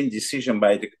 2018 decision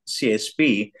by the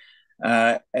CSP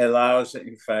allows,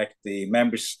 in fact, the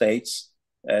member states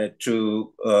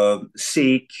to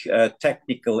seek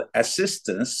technical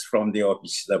assistance from the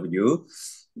OPCW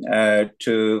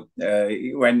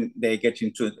when they get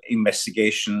into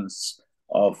investigations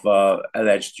of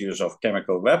alleged use of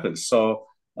chemical weapons. So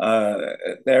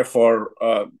therefore,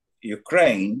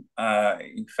 Ukraine,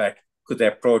 in fact, could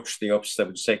approach the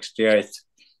OPCW Secretariat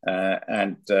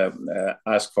and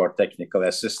ask for technical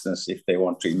assistance if they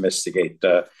want to investigate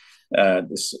the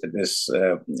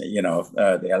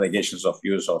allegations of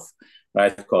use of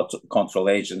riot control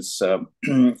agents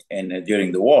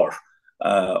during the war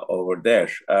over there.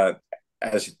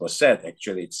 As it was said,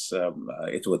 actually,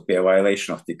 it would be a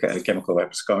violation of the Chemical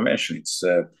Weapons Convention. It's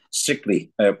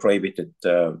strictly prohibited,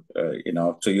 to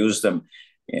use them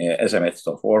as a method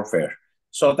of warfare.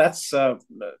 So that's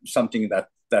something that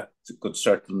could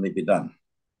certainly be done.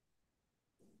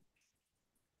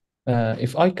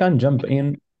 If I can jump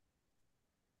in.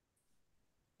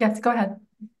 Yes, go ahead.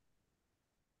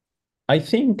 I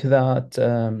think that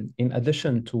in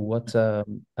addition to what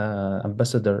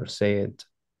Ambassador said,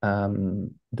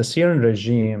 the Syrian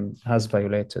regime has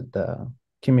violated the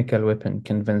Chemical Weapon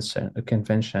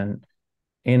Convention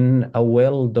in a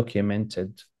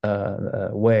well-documented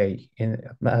way,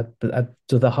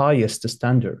 to the highest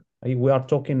standard. We are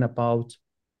talking about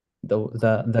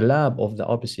the lab of the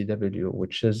OPCW,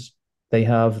 which is, they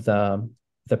have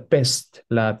the best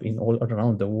lab in all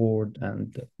around the world,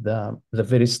 and the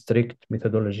very strict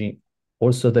methodology.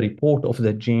 Also, the report of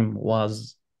the regime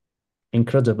was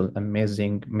incredible,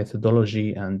 amazing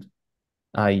methodology, and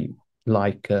I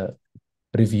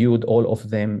reviewed all of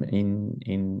them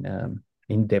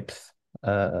in depth.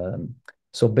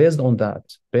 So based on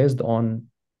that, based on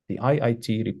the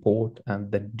IIT report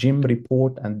and the JIM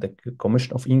report and the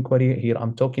Commission of Inquiry, here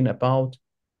I'm talking about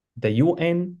the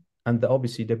UN and the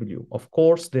OPCW. Of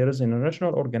course, there is an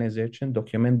international organization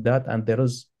document that, and there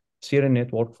is Syrian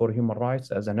Network for Human Rights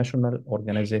as a national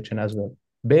organization as well.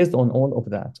 Based on all of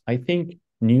that, I think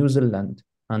New Zealand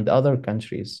and other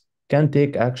countries can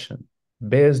take action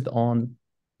based on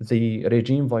the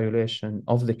regime violation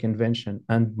of the convention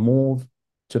and move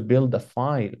to build a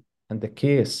file and the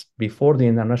case before the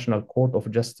International Court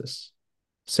of Justice,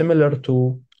 similar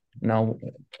to now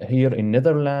here in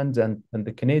Netherlands and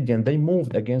the Canadian. They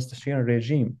moved against the Syrian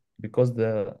regime because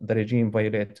the regime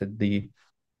violated the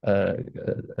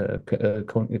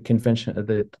convention,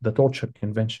 the torture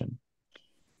convention.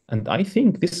 And I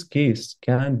think this case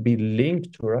can be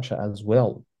linked to Russia as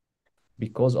well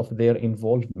because of their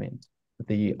involvement.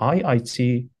 The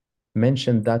IIT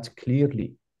mentioned that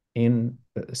clearly,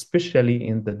 especially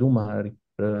in the Duma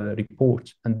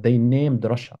report, and they named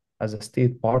Russia as a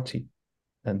state party,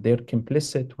 and they're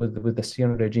complicit with the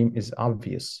Syrian regime is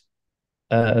obvious.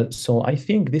 So I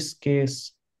think this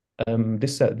case,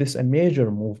 this a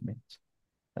major movement,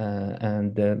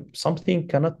 and something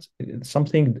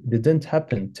didn't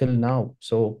happen till now.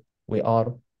 So we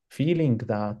are feeling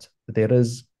that there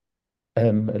is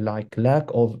lack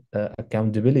of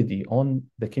accountability on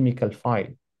the chemical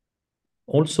file.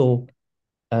 Also,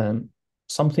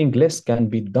 something less can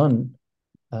be done.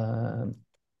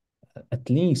 At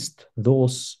least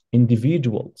those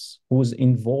individuals whose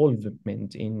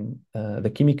involvement in the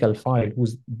chemical file,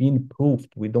 who's been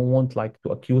proved. We don't want to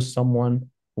accuse someone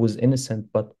who's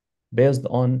innocent, but based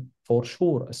on, for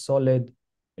sure, a solid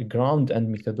ground and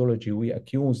methodology, we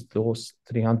accuse those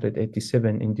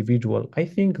 387 individuals. I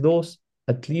think those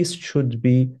at least should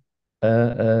be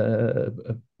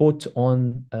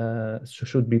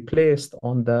should be placed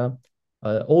on the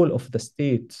all of the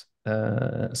state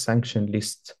sanction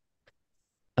list.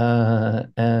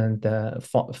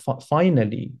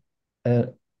 Finally,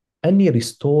 any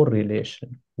restore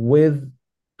relation with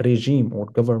regime or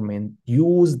government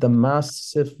use the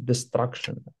massive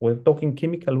destruction. We're talking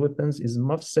chemical weapons is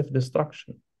massive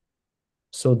destruction.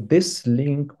 So this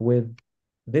link with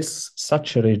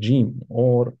such a regime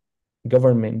or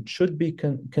government should be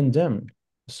condemned.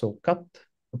 So cut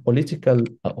political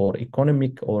or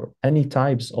economic or any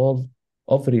types of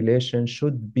relation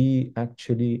should be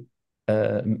actually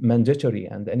mandatory,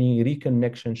 and any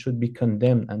reconnection should be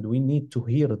condemned. And we need to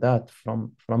hear that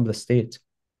from the state.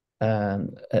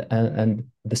 And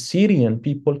the Syrian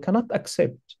people cannot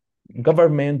accept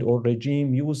government or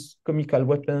regime use chemical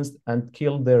weapons and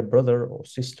kill their brother or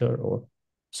sister. Or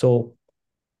so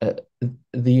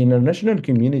the international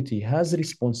community has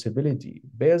responsibility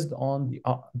based on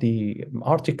the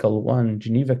Article 1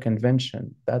 Geneva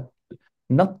Convention, that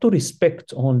not to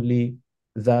respect only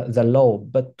the law,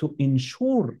 but to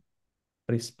ensure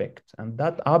respect. And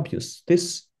that obvious.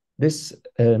 This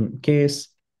case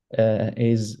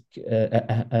is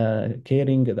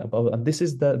caring about, and this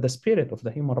is the spirit of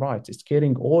the human rights. It's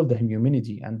caring all the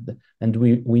humanity, and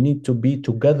we need to be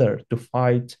together to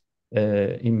fight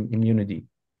immunity.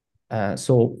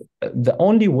 So the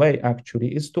only way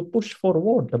actually is to push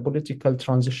forward the political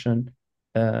transition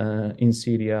in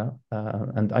Syria,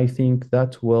 and I think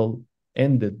that will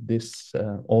end this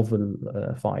oval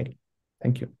file.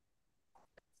 Thank you.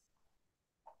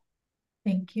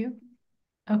 Thank you.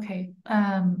 Okay.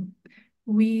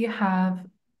 We have,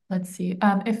 let's see,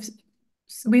 if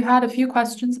we've had a few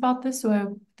questions about this, so I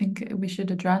think we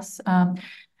should address.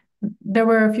 There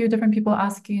were a few different people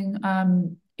asking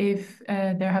if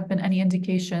there have been any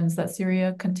indications that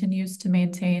Syria continues to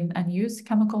maintain and use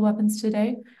chemical weapons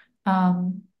today,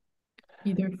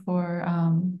 either for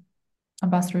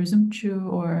Ambassador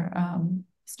Zumchu or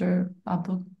Mr.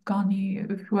 Abdul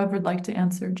Ghani, whoever would like to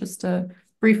answer, just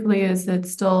briefly, is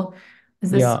this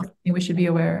something we should be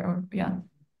aware of? Yeah.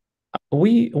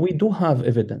 We do have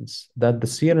evidence that the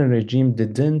Syrian regime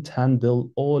didn't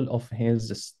handle all of his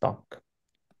stock.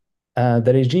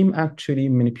 The regime actually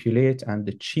manipulated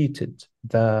and cheated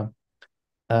the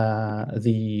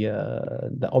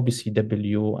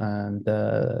OPCW, and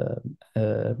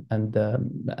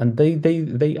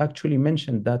they actually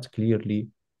mentioned that clearly,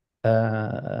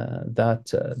 that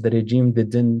the regime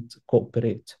didn't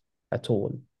cooperate at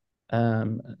all.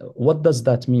 What does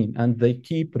that mean? And they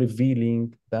keep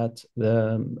revealing that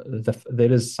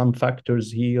there is some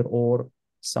factors here or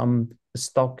some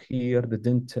stock here that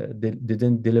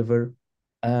didn't deliver.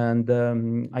 And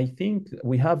I think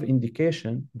we have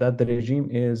indication that the regime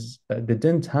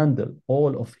didn't handle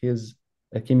all of his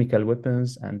chemical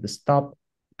weapons, and stop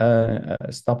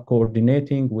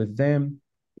coordinating with them.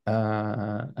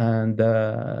 And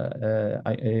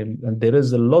there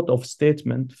is a lot of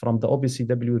statement from the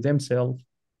OPCW themselves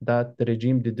that the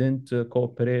regime didn't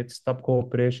cooperate, stop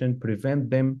cooperation, prevent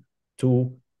them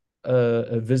to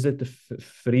visit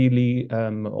freely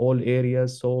all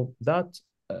areas. So that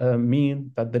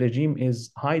mean that the regime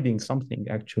is hiding something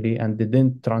actually, and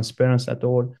didn't transparent at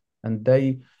all. And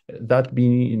that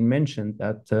being mentioned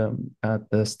at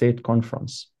the state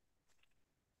conference.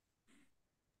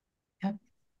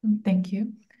 Thank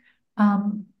you.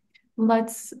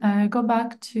 Let's go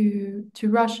back to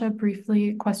Russia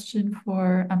briefly. Question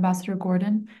for Ambassador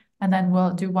Gordon, and then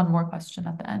we'll do one more question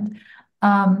at the end.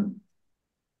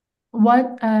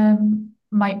 What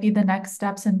might be the next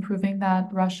steps in proving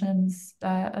that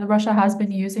Russia has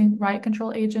been using riot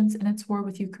control agents in its war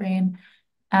with Ukraine?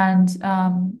 And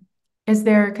is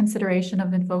there consideration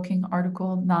of invoking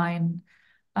Article 9,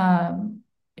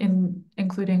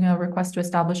 including a request to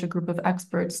establish a group of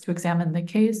experts to examine the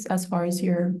case, as far as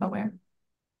you're aware?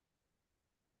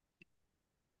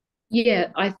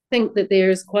 Yeah, I think that there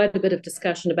is quite a bit of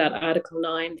discussion about Article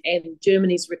 9 and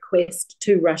Germany's request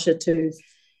to Russia to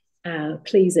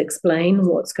please explain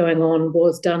what's going on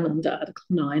was done under Article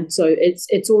 9. So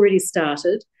it's already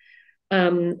started.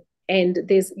 And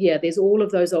there's all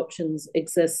of those options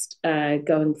exist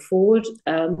going forward.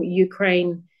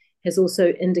 Ukraine has also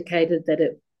indicated that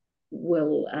it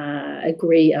will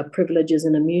agree a privileges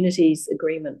and immunities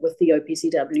agreement with the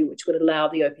OPCW, which would allow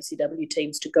the OPCW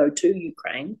teams to go to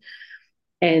Ukraine.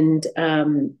 And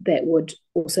that would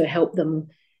also help them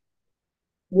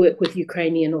work with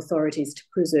Ukrainian authorities to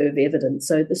preserve evidence.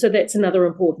 So that's another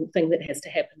important thing that has to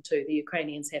happen too. The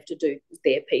Ukrainians have to do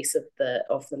their piece of the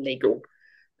legal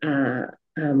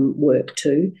work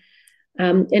too.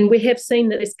 And we have seen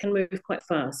that this can move quite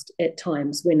fast at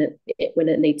times when it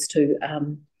needs to.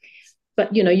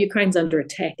 But, Ukraine's under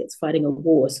attack. It's fighting a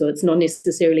war. So it's not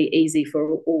necessarily easy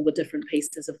for all the different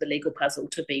pieces of the legal puzzle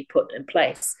to be put in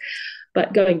place.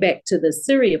 But going back to the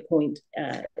Syria point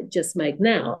just made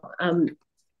now,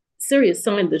 Syria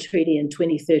signed the treaty in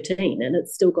 2013, and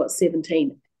it's still got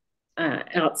 17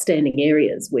 outstanding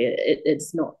areas where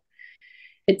it's not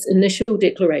its initial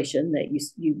declaration that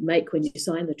you make when you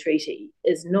sign the treaty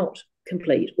is not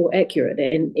complete or accurate,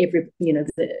 and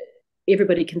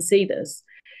everybody can see this.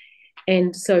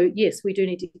 And so, yes, we do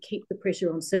need to keep the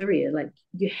pressure on Syria. Like,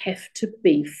 you have to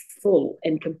be full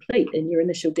and complete in your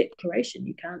initial declaration.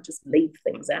 You can't just leave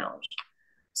things out.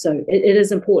 So it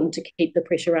is important to keep the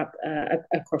pressure up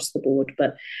across the board.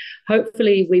 But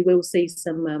hopefully, we will see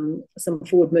some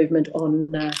forward movement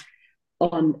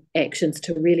on actions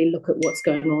to really look at what's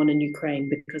going on in Ukraine,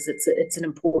 because it's an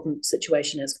important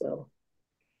situation as well.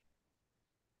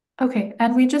 Okay,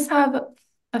 and we just have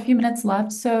a few minutes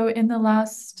left. So in the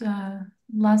last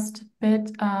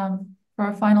bit, for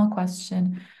our final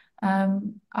question,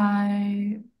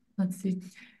 let's see.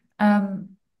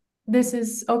 This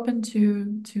is open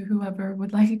to whoever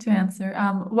would like to answer.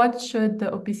 What should the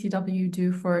OPCW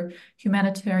do for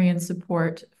humanitarian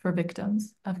support for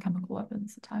victims of chemical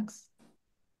weapons attacks?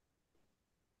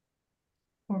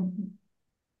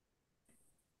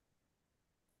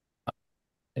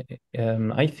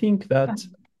 I think that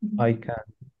I can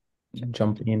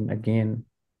jump in again.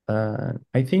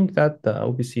 I think that the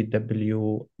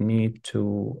OPCW need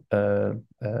to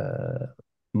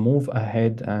move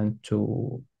ahead and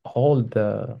to hold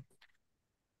the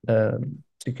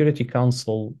Security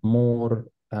Council more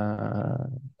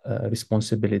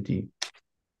responsibility.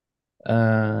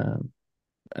 The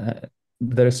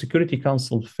Security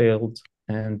Council failed,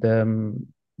 and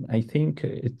I think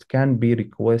it can be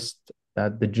requested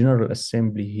that the General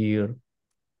Assembly here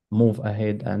move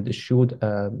ahead and issued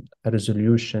a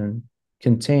resolution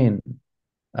contain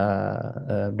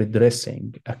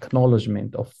redressing,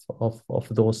 acknowledgement of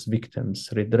those victims,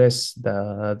 redress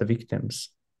the victims,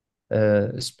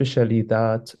 especially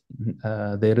that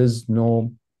there is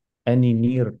no any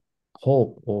near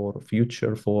hope or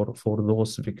future for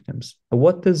those victims.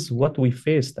 What we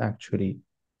faced actually,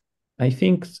 I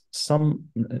think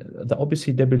the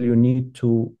OPCW need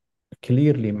to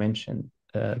clearly mention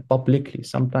publicly.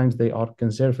 Sometimes they are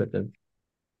conservative.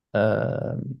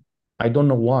 I don't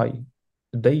know why.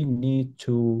 They need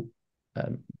to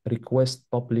request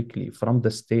publicly from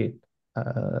the state,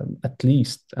 at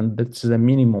least, and that's the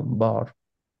minimum bar,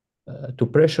 to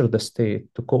pressure the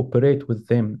state to cooperate with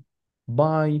them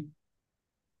by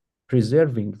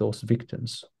preserving those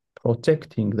victims,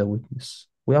 protecting the witness.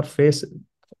 We are facing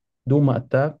Duma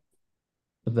attack.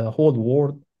 The whole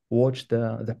world watched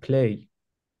the play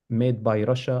made by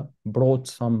Russia, brought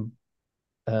some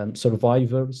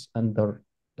survivors under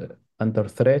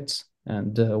threats,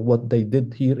 and what they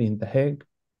did here in The Hague,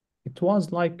 it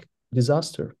was like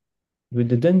disaster. We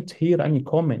didn't hear any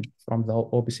comment from the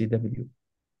OPCW.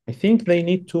 I think they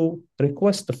need to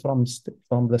request from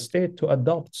the state to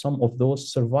adopt some of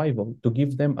those survivors, to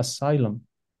give them asylum.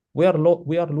 We are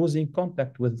losing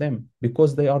contact with them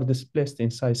because they are displaced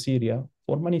inside Syria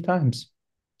for many times.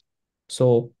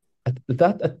 So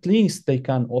at least they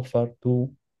can offer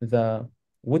to the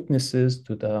witnesses,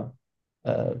 to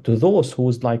those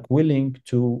who's like willing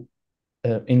to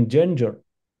endanger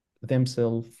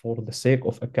themselves for the sake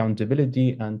of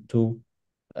accountability and to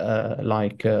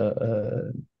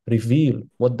reveal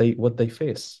what they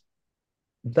face.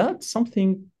 That's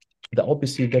something the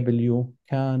OPCW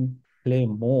can play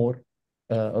more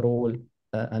role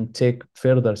and take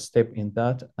further step in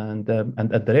that, and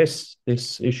address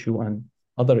this issue and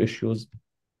other issues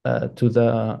to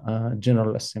the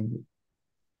General Assembly.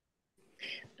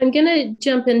 I'm going to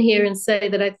jump in here and say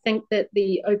that I think that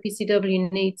the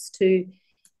OPCW needs to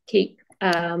keep,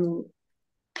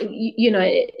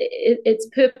 its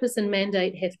purpose and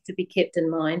mandate have to be kept in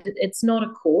mind. It's not a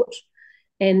court,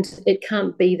 and it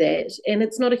can't be that. And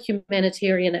it's not a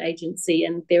humanitarian agency,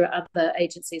 and there are other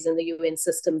agencies in the UN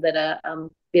system that are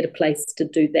better placed to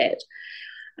do that.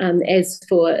 As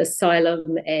for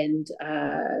asylum and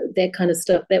that kind of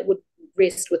stuff, that would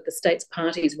rest with the state's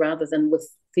parties rather than with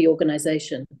the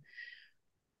organization.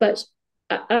 But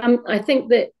I think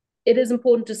that it is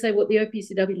important to say what the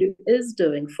OPCW is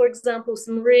doing. For example,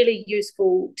 some really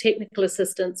useful technical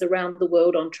assistance around the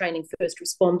world on training first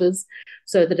responders,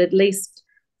 so that at least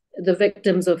the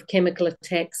victims of chemical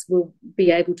attacks will be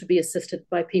able to be assisted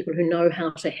by people who know how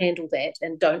to handle that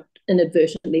and don't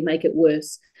inadvertently make it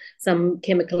worse. Some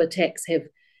chemical attacks have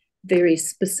very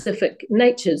specific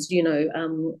natures,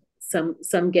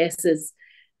 some gases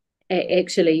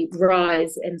actually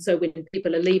rise, and so when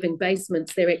people are leaving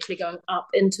basements, they're actually going up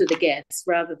into the gas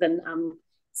rather than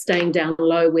staying down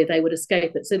low where they would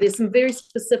escape it. So there's some very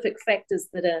specific factors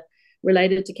that are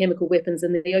related to chemical weapons,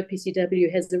 and the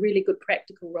OPCW has a really good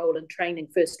practical role in training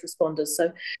first responders.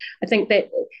 So I think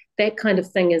that kind of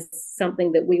thing is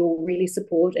something that we all really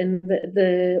support. And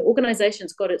the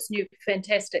organization's got its new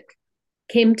fantastic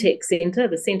ChemTech Centre,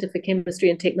 the Centre for Chemistry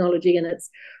and Technology, and it's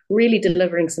really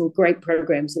delivering some great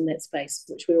programs in that space,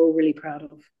 which we're all really proud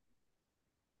of.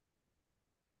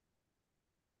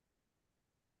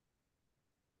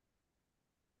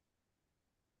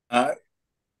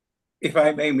 If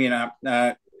I may, Mina,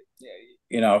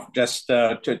 just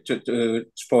to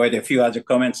provide a few other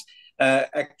comments.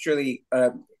 Actually,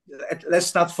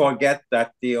 let's not forget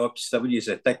that the OPCW is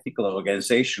a technical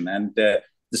organization, and the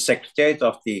secretariat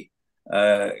of the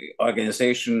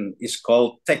organization is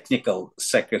called Technical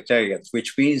Secretariat,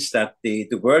 which means that the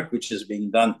work which is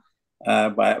being done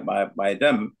by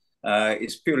them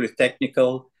is purely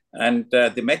technical, and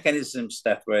the mechanisms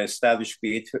that were established,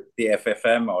 be it the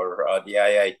FFM or the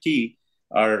IIT,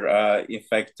 are in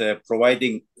fact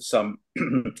providing some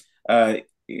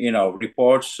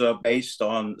reports based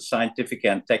on scientific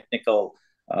and technical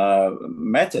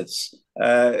methods.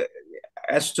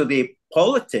 As to the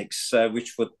politics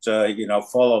which would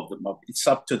follow them up, it's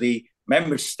up to the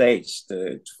member states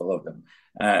to follow them,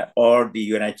 or the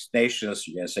United Nations,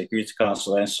 UN Security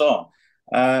Council, and so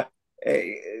on.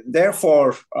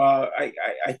 Therefore,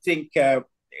 I think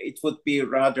it would be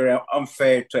rather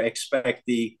unfair to expect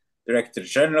the Director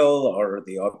General or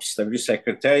the OPCW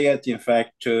Secretariat, in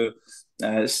fact, to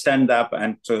stand up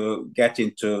and to get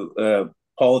into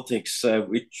politics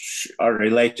which are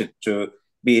related to,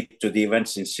 be it to the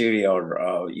events in Syria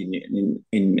or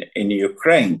in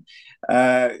Ukraine.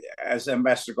 As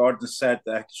Ambassador Gordon said,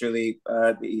 actually,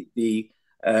 the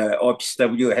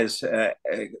OPCW has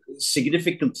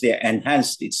significantly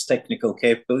enhanced its technical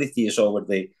capabilities over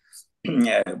the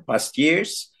past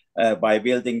years by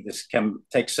building this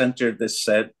Tech Center. This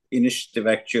initiative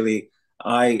actually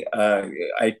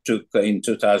I took in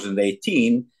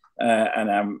 2018,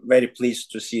 and I'm very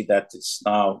pleased to see that it's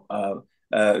now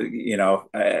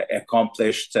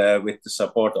accomplished with the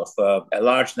support of a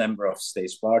large number of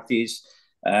state parties.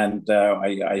 And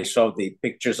I saw the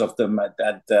pictures of them,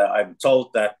 and I'm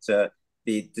told that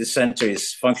the center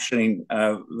is functioning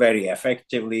very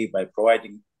effectively by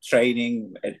providing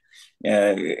training,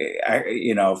 to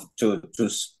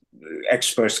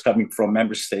experts coming from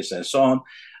member states and so on.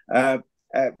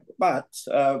 But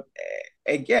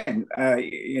again,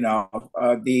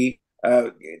 the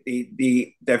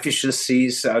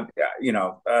deficiencies,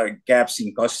 gaps,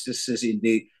 inconsistencies in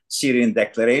the Syrian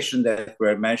declaration that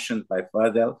were mentioned by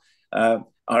Fadel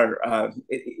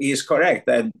is correct.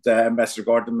 And Ambassador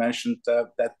Gordon mentioned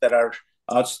that there are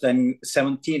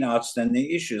 17 outstanding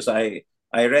issues. I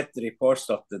read the reports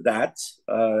of that,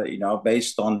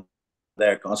 based on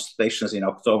their consultations in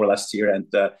October last year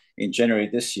and in January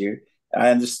this year. I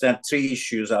understand 3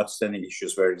 outstanding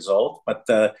issues were resolved, but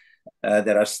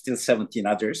there are still 17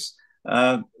 others.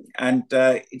 And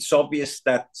it's obvious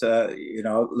that,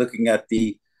 looking at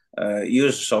the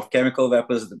use of chemical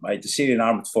weapons by the Syrian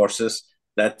armed forces,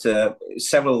 that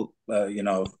several,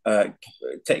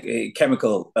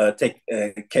 chemical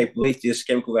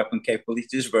weapon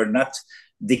capabilities were not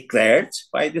declared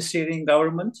by the Syrian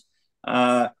government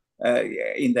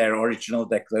in their original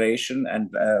declaration, and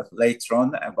later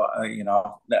on,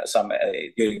 some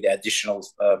during the additional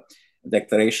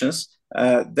declarations.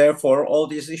 Therefore, all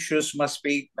these issues must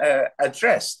be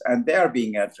addressed, and they are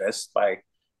being addressed by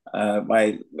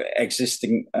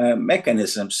existing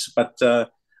mechanisms. But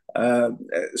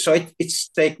so it's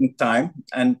taking time,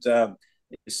 and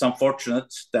it's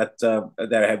unfortunate that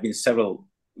there have been several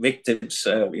victims,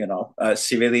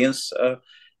 civilians,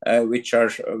 which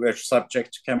were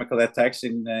subject to chemical attacks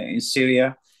in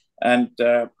Syria. And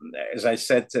as I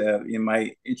said in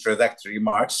my introductory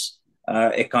remarks,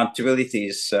 accountability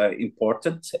is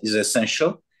important, is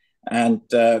essential, and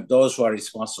those who are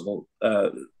responsible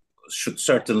should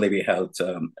certainly be held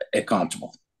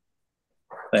accountable.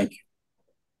 Thank you.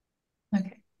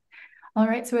 Okay. All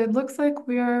right. So it looks like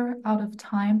we are out of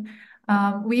time.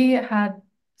 We had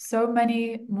so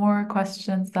many more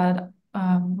questions that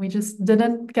we just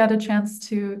didn't get a chance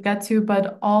to get to,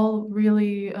 but all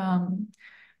really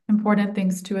important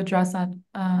things to address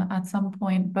at some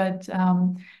point. But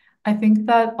I think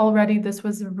that already this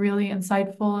was a really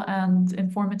insightful and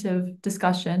informative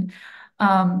discussion.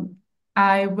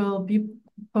 I will be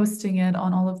posting it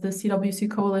on all of the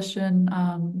CWC Coalition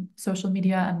social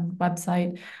media and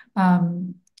website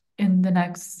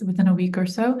within a week or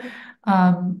so.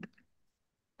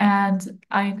 And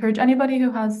I encourage anybody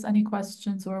who has any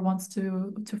questions or wants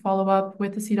to follow up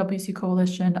with the CWC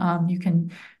Coalition, you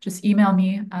can just email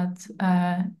me at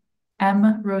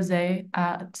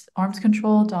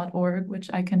mrose@armscontrol.org, which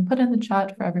I can put in the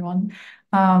chat for everyone.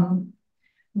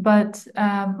 But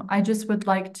I just would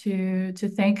like to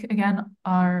thank again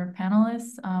our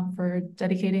panelists for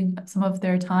dedicating some of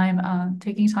their time,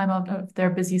 taking time out of their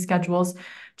busy schedules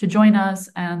to join us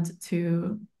and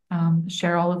to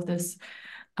share all of this,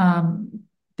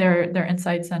 their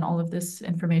insights and all of this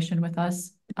information with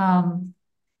us. In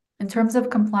terms of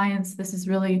compliance, this is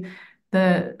really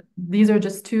these are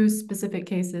just two specific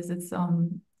cases. It's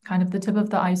kind of the tip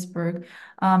of the iceberg.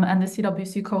 And the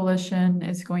CWC Coalition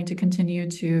is going to continue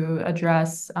to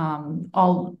address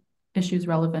all issues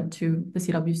relevant to the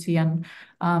CWC and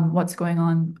what's going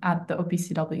on at the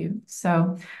OPCW.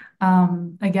 So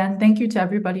again, thank you to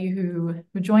everybody who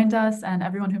joined us and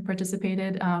everyone who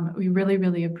participated. We really,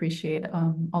 really appreciate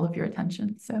all of your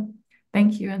attention. So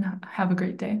thank you and have a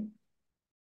great day.